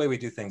 this is the way we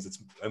do things.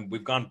 And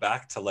we've gone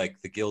back to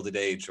like the Gilded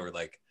Age or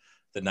like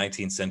the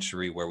 19th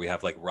century where we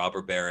have like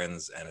robber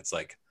barons and it's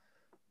like,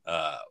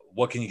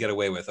 what can you get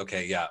away with?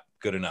 Okay, yeah,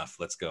 good enough.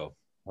 Let's go.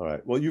 All right.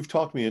 Well, you've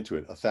talked me into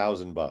it.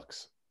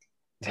 $1,000.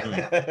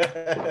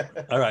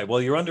 All right.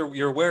 Well,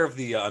 you're aware of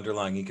the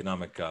underlying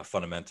economic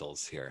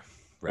fundamentals here,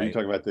 right? Are you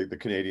talking about the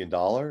Canadian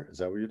dollar? Is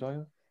that what you're talking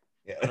about?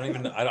 Yeah.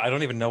 I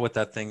don't even know what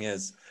that thing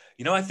is.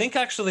 I think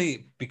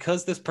actually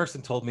because this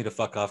person told me to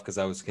fuck off because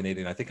I was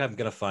Canadian, I think I'm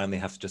gonna finally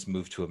have to just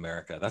move to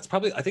America. I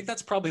think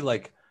that's probably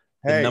like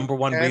the number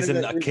one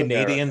reason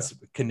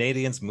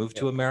Canadians move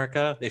to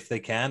America if they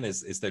can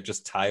is they're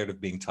just tired of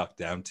being talked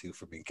down to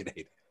for being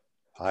Canadian.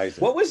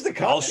 What was the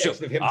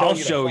context of him telling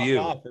you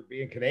to fuck off for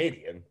being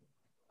Canadian?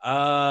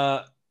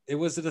 It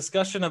was a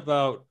discussion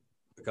about,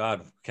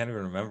 God, can't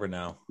even remember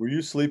now. Were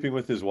you sleeping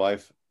with his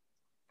wife?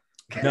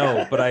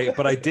 No, but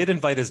I did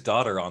invite his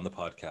daughter on the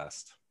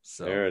podcast.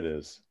 So there it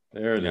is.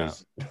 There it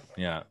is.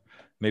 Yeah.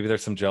 Maybe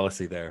there's some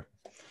jealousy there.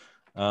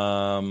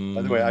 By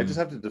the way, I just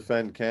have to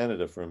defend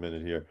Canada for a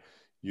minute here.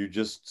 You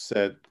just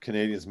said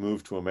Canadians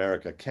move to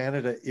America.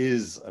 Canada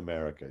is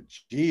America.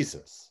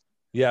 Jesus.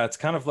 Yeah, it's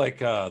kind of like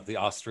the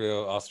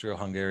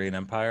Austro-Hungarian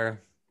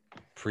Empire,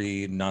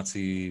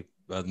 pre-Nazi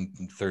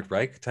Third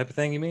Reich type of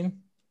thing. You mean?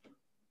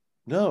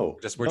 No.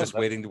 We're just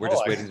waiting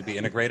to be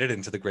integrated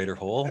into the greater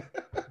whole.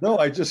 No,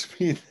 I just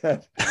mean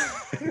that.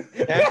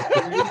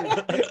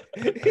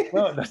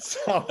 No, that's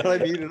not what I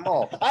mean at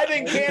all. I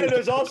think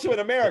Canada's also in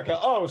America.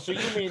 Oh, so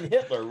you mean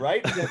Hitler,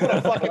 right?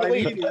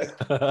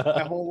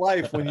 My whole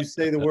life, when you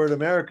say the word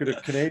America to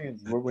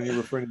Canadians, when you're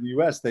referring to the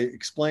U.S., they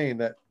explain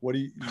that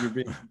you're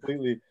being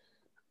completely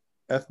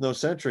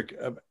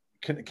ethnocentric.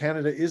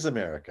 Canada is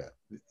America.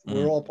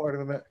 We're all part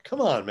of America.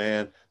 Come on,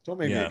 man. Don't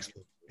make me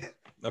explain.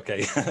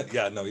 Okay.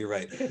 Yeah, no, you're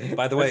right.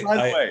 By the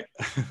way,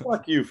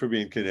 fuck you for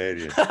being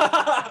Canadian.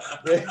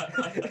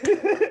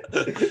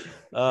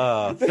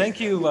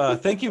 Thank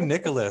you,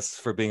 Nicholas,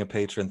 for being a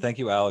patron. Thank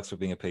you, Alex, for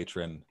being a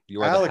patron.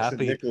 You are Alex and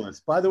Nicholas.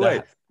 By the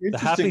way, the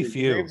happy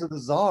few. Names of the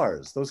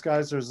czars. Those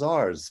guys are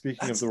czars.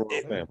 Speaking of the royal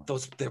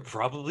family, they're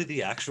probably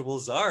the actual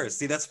czars.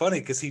 See, that's funny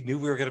because he knew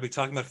we were going to be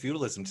talking about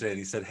feudalism today, and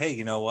he said, "Hey,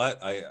 you know what?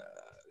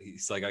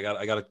 He's like, I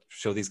got to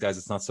show these guys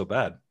it's not so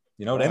bad."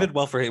 You know, it Wow. ended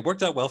well for him. It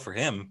worked out well for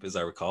him, as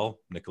I recall.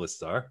 Nicholas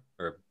Tsar,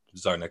 or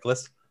Tsar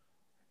Nicholas.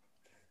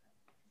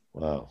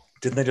 Wow.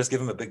 Didn't they just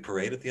give him a big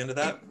parade at the end of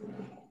that?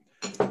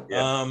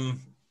 Yeah.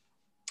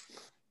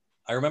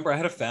 I remember I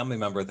had a family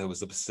member that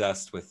was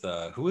obsessed with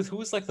who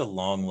was like the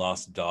long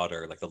lost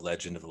daughter, like the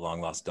legend of the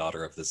long lost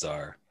daughter of the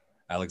Tsar,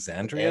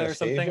 Alexandria or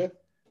something.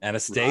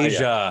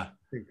 Anastasia.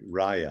 I think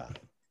Raya.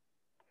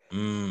 Right,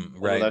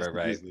 Although that's right, the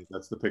right. Disney,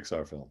 that's the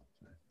Pixar film.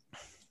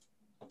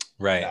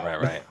 Right, No.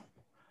 right.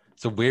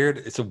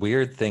 It's a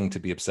weird thing to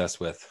be obsessed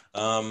with.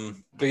 But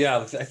yeah,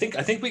 I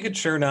think we could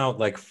churn out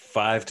like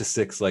 5 to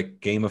 6 like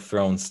Game of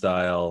Thrones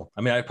style.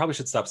 I mean, I probably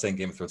should stop saying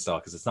Game of Thrones style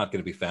because it's not going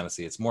to be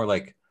fantasy. It's more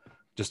like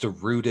just a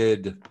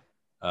rooted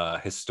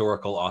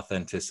historical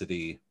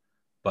authenticity,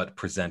 but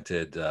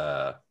presented.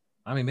 I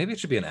mean, maybe it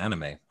should be an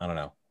anime. I don't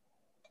know.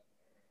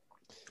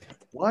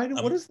 What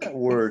does that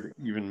word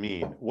even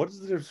mean? What is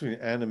the difference between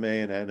anime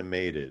and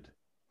animated?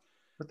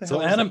 What the So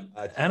hell is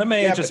that? anime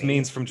it just Japanese.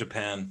 means from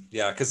Japan.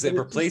 Yeah, because it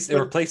But it's just-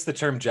 replaced the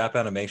term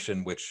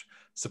Japanimation, which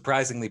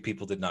surprisingly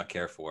people did not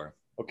care for.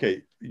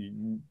 Okay,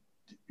 you're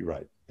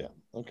right. Yeah.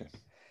 Okay.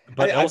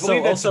 But I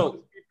believe that's also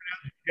supposed to be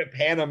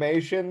pronounced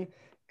Japanimation,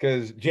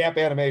 because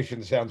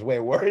Japanimation sounds way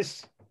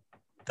worse.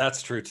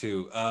 that's true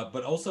too.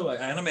 But also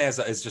anime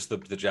is just the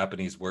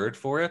Japanese word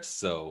for it.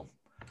 So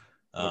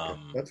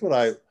Okay. That's what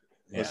I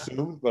yeah.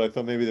 assumed, but I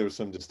thought maybe there was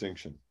some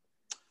distinction.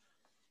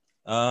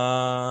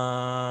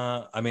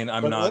 I mean,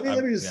 Let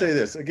me just say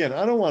this again.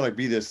 I don't want to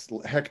be this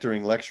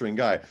hectoring, lecturing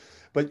guy,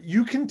 but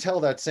you can tell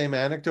that same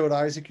anecdote,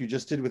 Isaac, you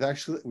just did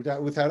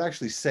without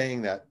actually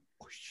saying that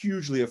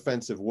hugely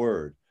offensive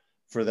word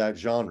for that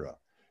genre.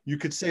 You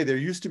could say there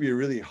used to be a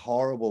really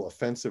horrible,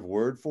 offensive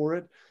word for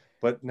it,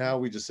 but now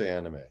we just say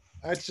anime.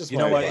 That's just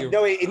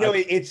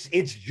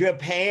it's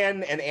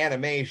Japan and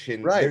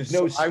animation. Right. There's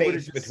no I would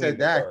have space just between said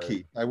the that, words.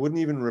 Keith. I wouldn't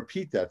even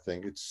repeat that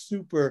thing. It's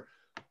super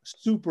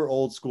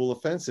old school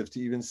offensive to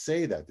even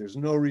say that. There's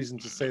no reason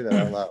to say that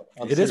out loud.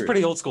 It is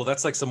pretty old school.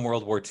 That's like some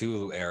World War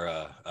II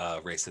era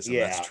racism.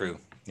 Yeah. That's true.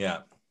 Yeah.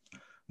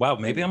 Wow.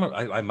 Maybe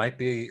I might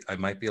be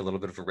a little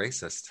bit of a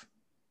racist.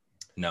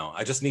 No,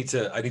 I need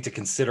to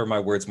consider my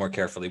words more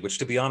carefully, which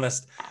to be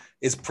honest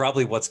is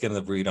probably what's going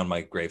to read on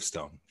my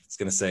gravestone. It's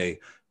going to say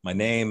my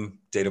name,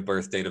 date of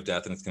birth, date of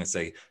death, and it's going to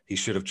say he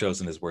should have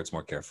chosen his words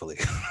more carefully.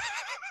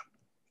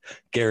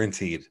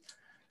 Guaranteed.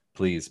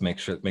 Please make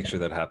sure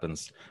that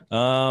happens.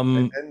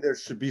 And there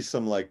should be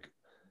some like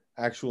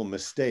actual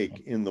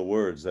mistake in the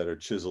words that are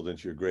chiseled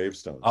into your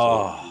gravestone.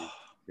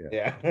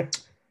 Yeah. Here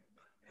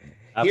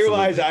Absolutely.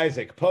 lies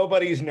Isaac. Po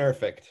Buddy's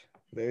Nerfect.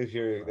 There's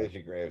your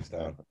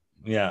gravestone.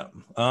 Yeah.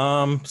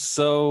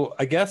 So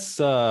I guess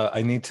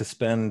I need to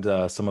spend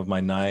some of my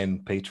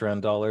 9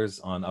 Patreon dollars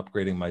on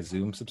upgrading my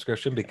Zoom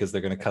subscription because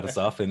they're going to cut us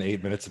off in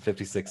 8 minutes and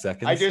 56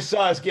 seconds. I just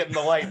saw us getting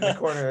the light in the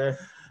corner there.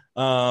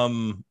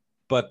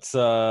 But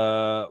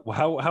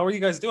how are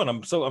you guys doing?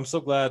 I'm so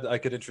glad I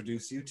could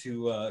introduce you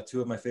to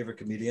 2 of my favorite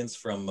comedians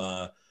from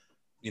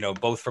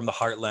both from the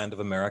heartland of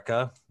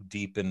America,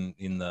 deep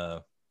in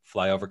the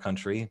flyover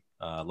country,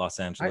 Los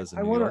Angeles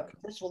and New York.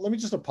 First of all, let me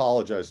just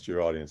apologize to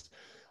your audience.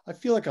 I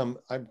feel like I'm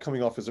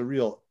coming off as a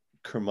real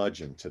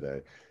curmudgeon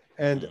today,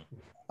 and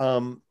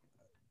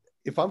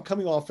if I'm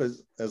coming off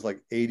as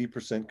like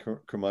 80%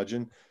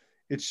 curmudgeon,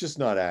 it's just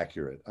not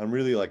accurate. I'm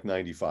really like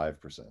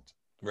 95%.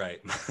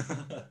 Right.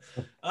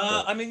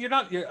 I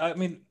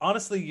mean,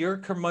 honestly, your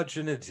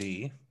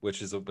curmudgeonity,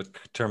 which is a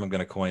term I'm going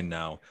to coin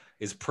now,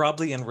 is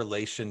probably in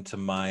relation to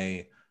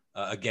my,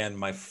 again,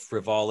 my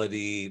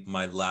frivolity,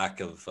 my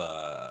lack of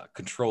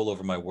control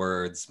over my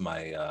words,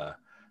 my,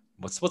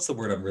 what's the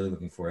word I'm really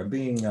looking for? I'm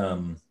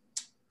being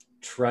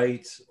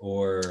trite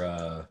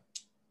or,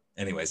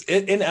 anyways,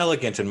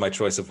 inelegant in my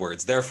choice of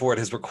words. Therefore, it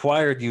has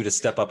required you to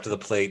step up to the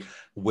plate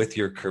with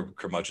your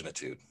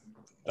curmudgeonitude.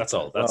 That's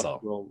all.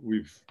 Well,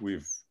 we've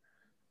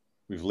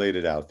laid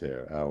it out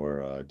there.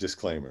 Our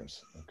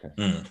disclaimers. Okay.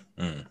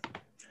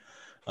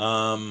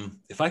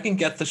 If I can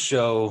get the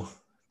show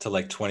to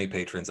like 20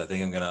 patrons, I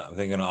think I'm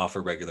gonna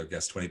offer regular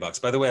guest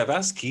 $20. By the way, I've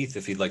asked Keith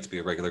if he'd like to be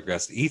a regular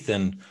guest.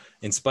 Ethan,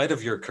 in spite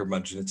of your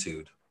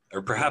curmudgeonitude,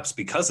 or perhaps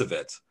because of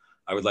it,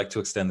 I would like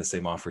to extend the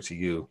same offer to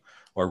you,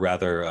 or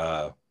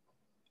rather,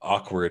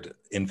 awkward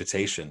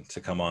invitation to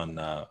come on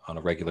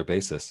a regular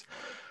basis.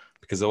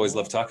 Because I always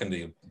love talking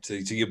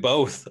to you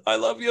both. I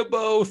love you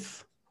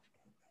both.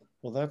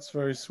 Well, that's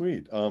very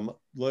sweet.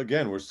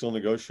 Again, we're still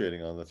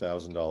negotiating on the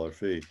 $1,000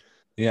 fee.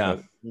 Yeah.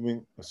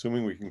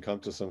 Assuming we can come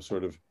to some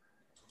sort of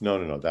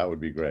no, that would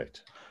be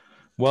great.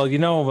 Well,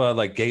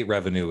 like gate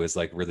revenue is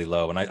like really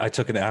low, and I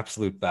took an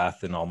absolute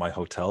bath in all my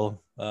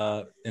hotel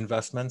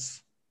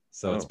investments,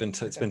 so it's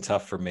been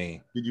tough for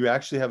me. Did you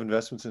actually have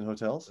investments in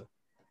hotels?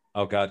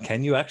 Oh God,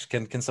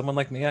 can someone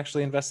like me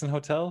actually invest in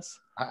hotels?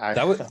 I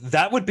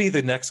that would be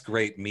the next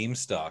great meme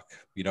stock,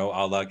 a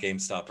la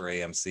GameStop or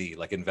AMC.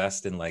 Like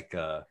invest in like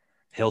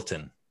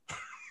Hilton,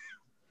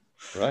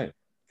 right?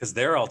 Because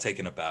they're all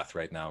taking a bath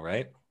right now,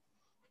 right?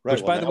 Right.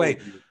 Which, by the way,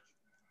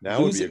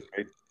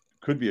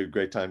 could be a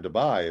great time to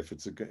buy if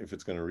it's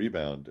going to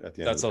rebound at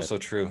the end. That's also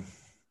true.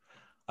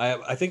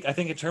 I think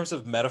in terms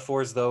of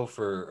metaphors though,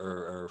 for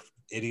or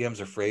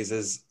idioms or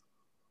phrases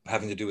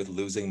having to do with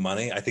losing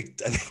money, I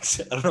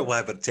don't know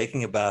why, but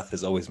taking a bath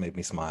has always made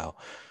me smile.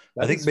 I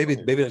That think is maybe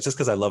funny. maybe it's just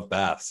because I love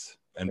baths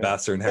and Yeah.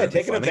 baths are Yeah, inherently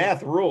taking a funny.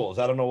 bath rules.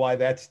 I don't know why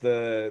that's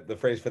the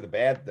phrase for the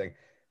bad thing.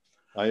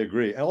 I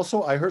agree. And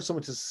also, I heard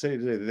someone just say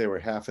today that they were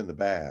half in the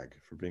bag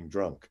for being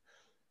drunk.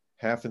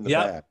 Half in the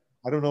Yeah. bag.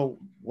 I don't know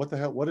what the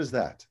hell. What is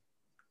that?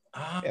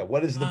 Yeah,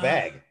 what is the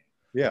bag?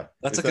 Yeah,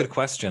 That's is a good that,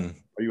 question.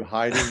 are you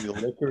hiding the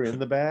liquor in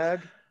the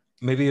bag?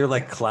 Maybe you're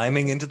like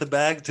climbing into the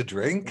bag to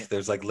drink.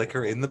 There's like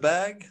liquor in the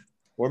bag.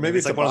 Or maybe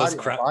it's like a one of those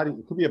body.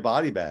 It could be a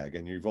body bag,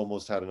 and you've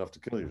almost had enough to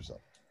kill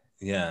yourself.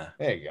 Yeah.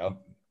 There you go.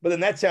 But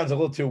then that sounds a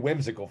little too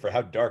whimsical for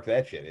how dark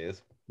that shit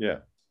is. Yeah.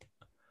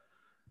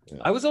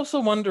 I was also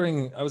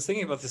wondering, I was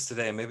thinking about this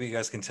today, and maybe you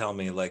guys can tell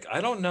me, like,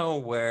 I don't know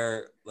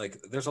where, like,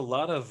 there's a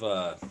lot of,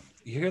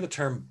 you hear the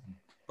term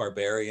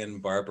barbarian,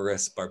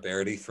 barbarous,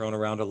 barbarity thrown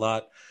around a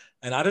lot.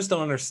 And I just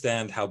don't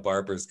understand how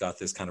barbers got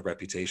this kind of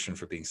reputation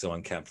for being so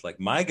unkempt. Like,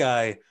 my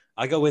guy,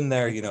 I go in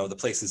there, you know, the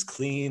place is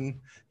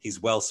clean,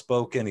 he's well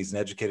spoken, he's an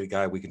educated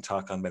guy, we can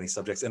talk on many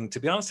subjects. And to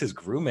be honest, his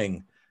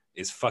grooming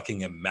is fucking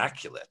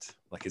immaculate.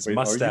 Like, his Wait,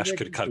 mustache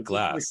could cut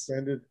glass.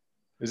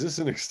 Is this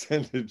an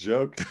extended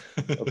joke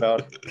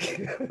about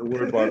the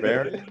word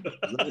barbarian?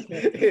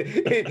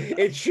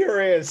 It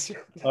sure is.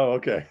 Oh,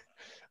 okay.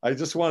 I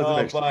just wanted to Oh,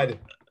 make sure. bud.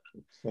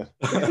 We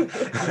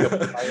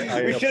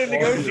should have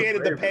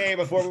negotiated the pay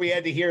before we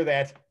had to hear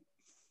that.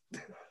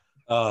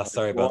 Oh,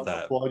 sorry about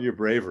that. Applaud your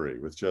bravery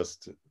with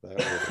just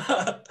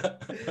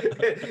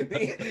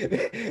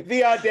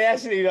the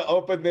audacity to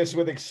open this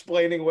with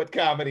explaining what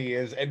comedy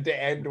is and to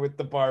end with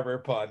the barber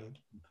pun.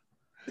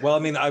 Well, I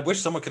mean, I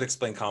wish someone could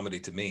explain comedy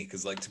to me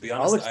because, like, to be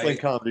honest, I'll explain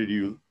comedy to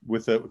you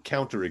with a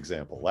counter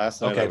example. Last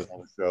night I was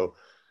on a show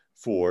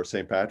for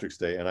St. Patrick's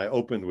Day, and I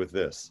opened with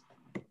this.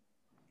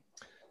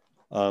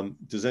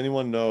 Does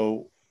anyone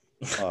know?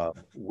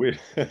 You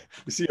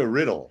see a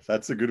riddle.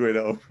 That's a good way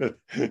to open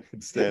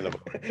stand up.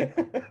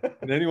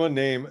 Can anyone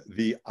name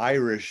the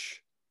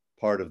Irish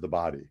part of the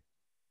body?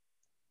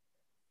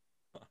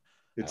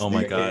 Oh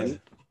my God!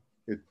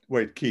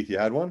 Wait, Keith, you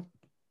had one?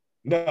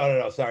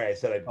 No. Sorry, I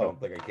said I don't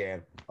think I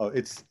can. Oh,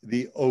 it's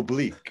the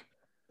oblique.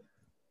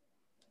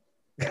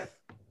 Is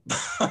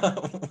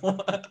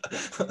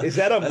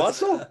that a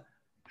muscle?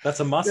 That's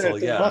a muscle.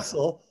 Yeah, a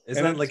muscle.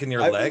 Isn't that like in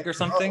your leg or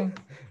something?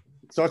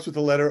 It starts with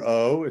the letter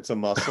O. It's a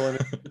muscle, and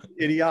it's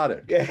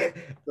idiotic. Yeah.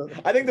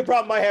 I think the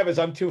problem I have is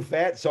I'm too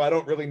fat, so I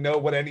don't really know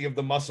what any of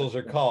the muscles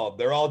are called.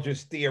 They're all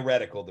just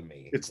theoretical to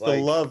me. It's like,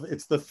 the love.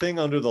 It's the thing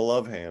under the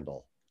love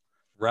handle.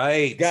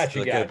 Right.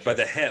 Gotcha. By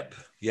the hip.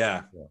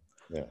 Yeah.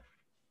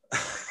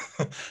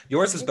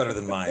 Yours is better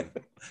than mine.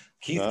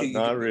 Keith,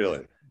 not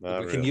really.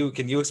 Can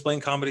you explain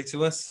comedy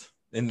to us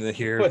in the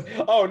here?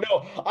 Oh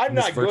no, I'm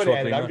not good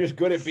at it. I'm just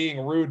good at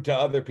being rude to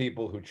other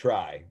people who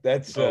try.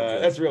 That's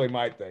really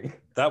my thing.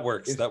 That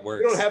works. That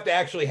works. You don't have to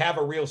actually have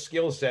a real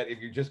skill set if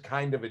you're just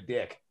kind of a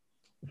dick.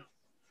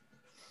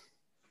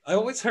 I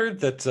always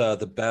heard that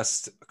the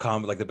best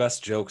the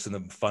best jokes and the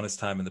funnest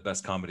time and the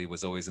best comedy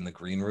was always in the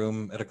green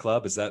room at a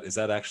club. Is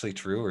that actually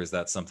true, or is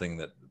that something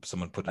that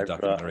someone put in a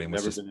documentary and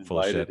was just full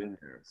of shit? In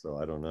there, so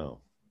I don't know.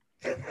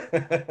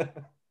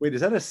 Wait,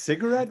 is that a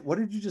cigarette? What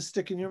did you just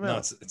stick in your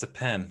mouth? No, it's a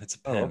pen. It's a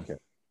pen. Oh, okay.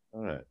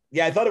 All right.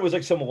 Yeah, I thought it was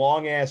like some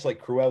long ass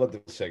like Cruella de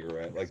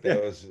cigarette. Like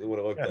that was what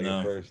it looked like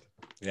at first.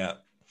 Yeah.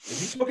 Is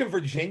he smoking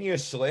Virginia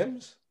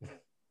Slims?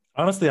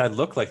 Honestly, I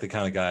look like the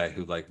kind of guy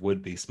who like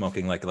would be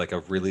smoking like a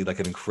really like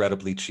an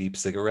incredibly cheap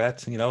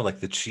cigarette, you know, like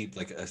the cheap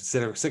like a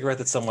cigarette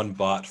that someone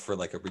bought for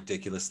like a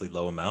ridiculously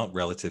low amount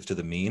relative to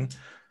the mean.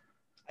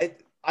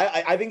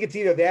 I think it's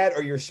either that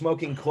or you're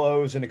smoking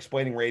clothes and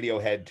explaining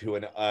Radiohead to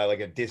an like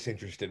a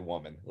disinterested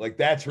woman. Like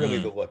that's really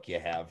the look you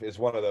have. Is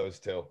one of those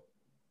two.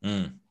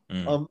 I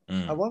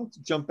wanted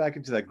to jump back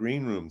into that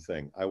green room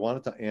thing. I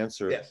wanted to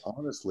answer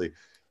honestly.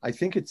 I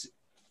think it's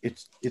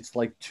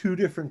like two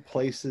different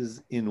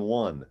places in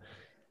one.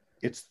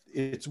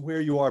 It's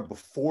where you are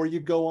before you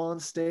go on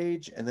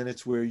stage, and then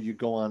it's where you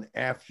go on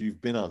after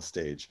you've been on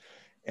stage,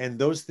 and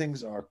those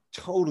things are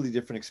totally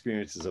different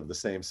experiences of the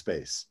same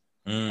space.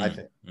 I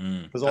think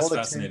because all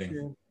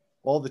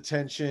the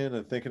tension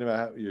and thinking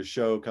about your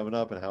show coming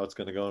up and how it's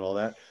going to go and all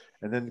that,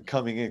 and then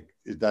coming in,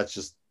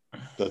 that's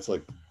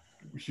like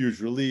huge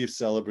relief,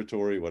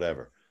 celebratory,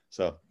 whatever.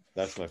 So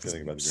that's my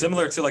feeling about it.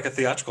 Similar to like a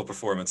theatrical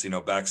performance, you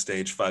know,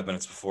 backstage 5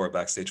 minutes before,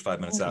 backstage 5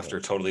 minutes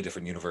after, totally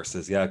different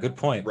universes. Yeah, good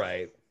point.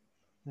 Right.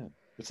 Yeah.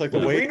 It's like the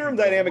green room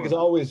dynamic is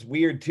always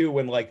weird too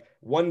when like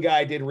one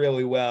guy did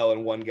really well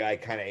and one guy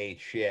kind of ate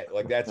shit.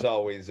 Like that's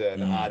always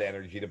an odd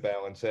energy to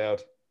balance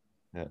out.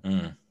 Yeah.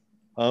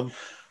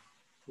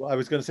 Well, I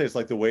was going to say it's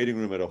like the waiting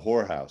room at a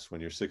whorehouse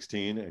when you're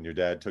 16 and your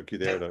dad took you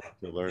there to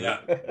learn. Yeah.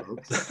 You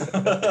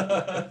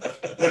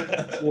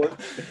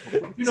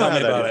know Tell me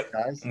about it,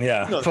 guys.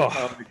 Yeah. You know,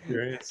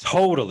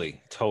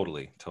 Totally.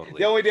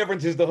 The only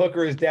difference is the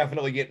hooker is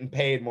definitely getting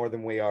paid more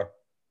than we are.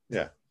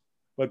 Yeah.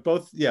 But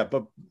both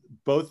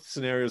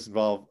scenarios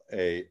involve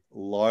a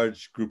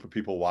large group of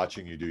people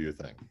watching you do your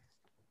thing.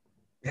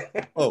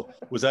 Oh,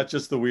 was that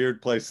just the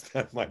weird place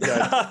that my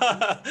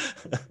dad?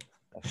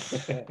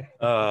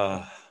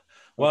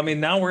 Well, I mean,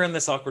 now we're in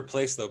this awkward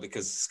place though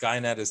because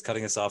Skynet is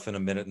cutting us off in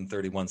 1 minute and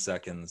 31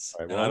 seconds.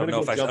 All right, And well, I don't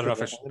know if I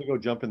I'm gonna go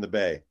jump in the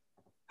bay.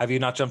 Have you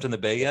not jumped in the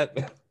bay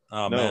yet?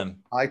 Oh No, man.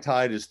 high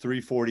tide is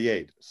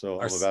 3:48, so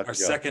I'm about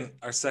to go.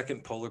 Our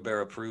second Polar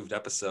Bear approved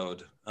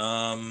episode.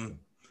 I'm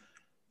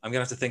gonna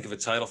have to think of a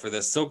title for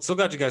this. So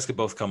glad you guys could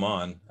both come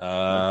on.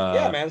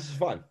 Yeah, man, this is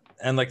fun.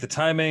 And like the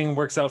timing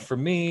works out for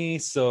me,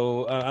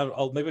 so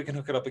I'll maybe we can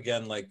hook it up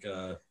again like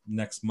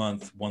next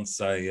month once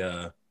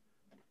the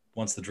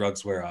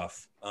drugs wear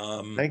off.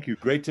 Thank you.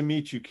 Great to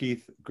meet you,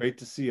 Keith. Great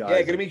to see you.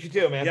 Yeah, good to meet you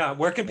too, man. Yeah,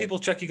 where can people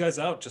check you guys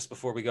out just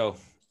before we go?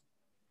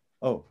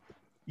 Oh,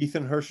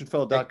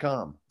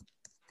 EthanHerschenfeld.com.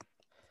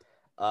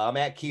 I'm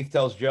at Keith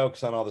Tells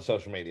Jokes on all the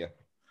social media.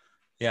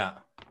 Yeah.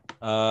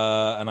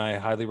 And I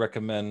highly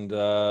recommend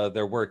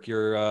their work.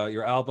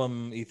 Your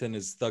album, Ethan,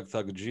 is Thug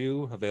Thug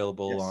Jew,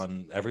 available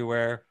on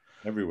everywhere.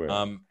 Everywhere.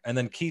 And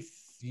then Keith,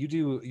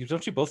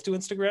 don't you both do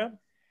Instagram?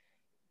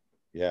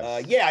 Yeah.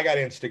 Yeah, I got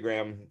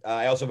Instagram.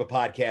 I also have a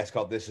podcast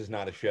called This Is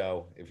Not a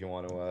Show, if you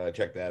want to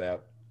check that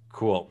out.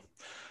 Cool.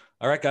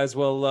 All right, guys.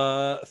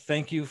 Well,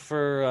 thank you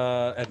for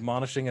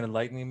admonishing and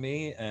enlightening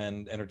me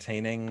and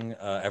entertaining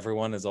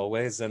everyone as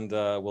always. And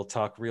we'll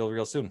talk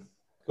real soon.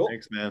 Cool.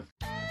 Thanks, man.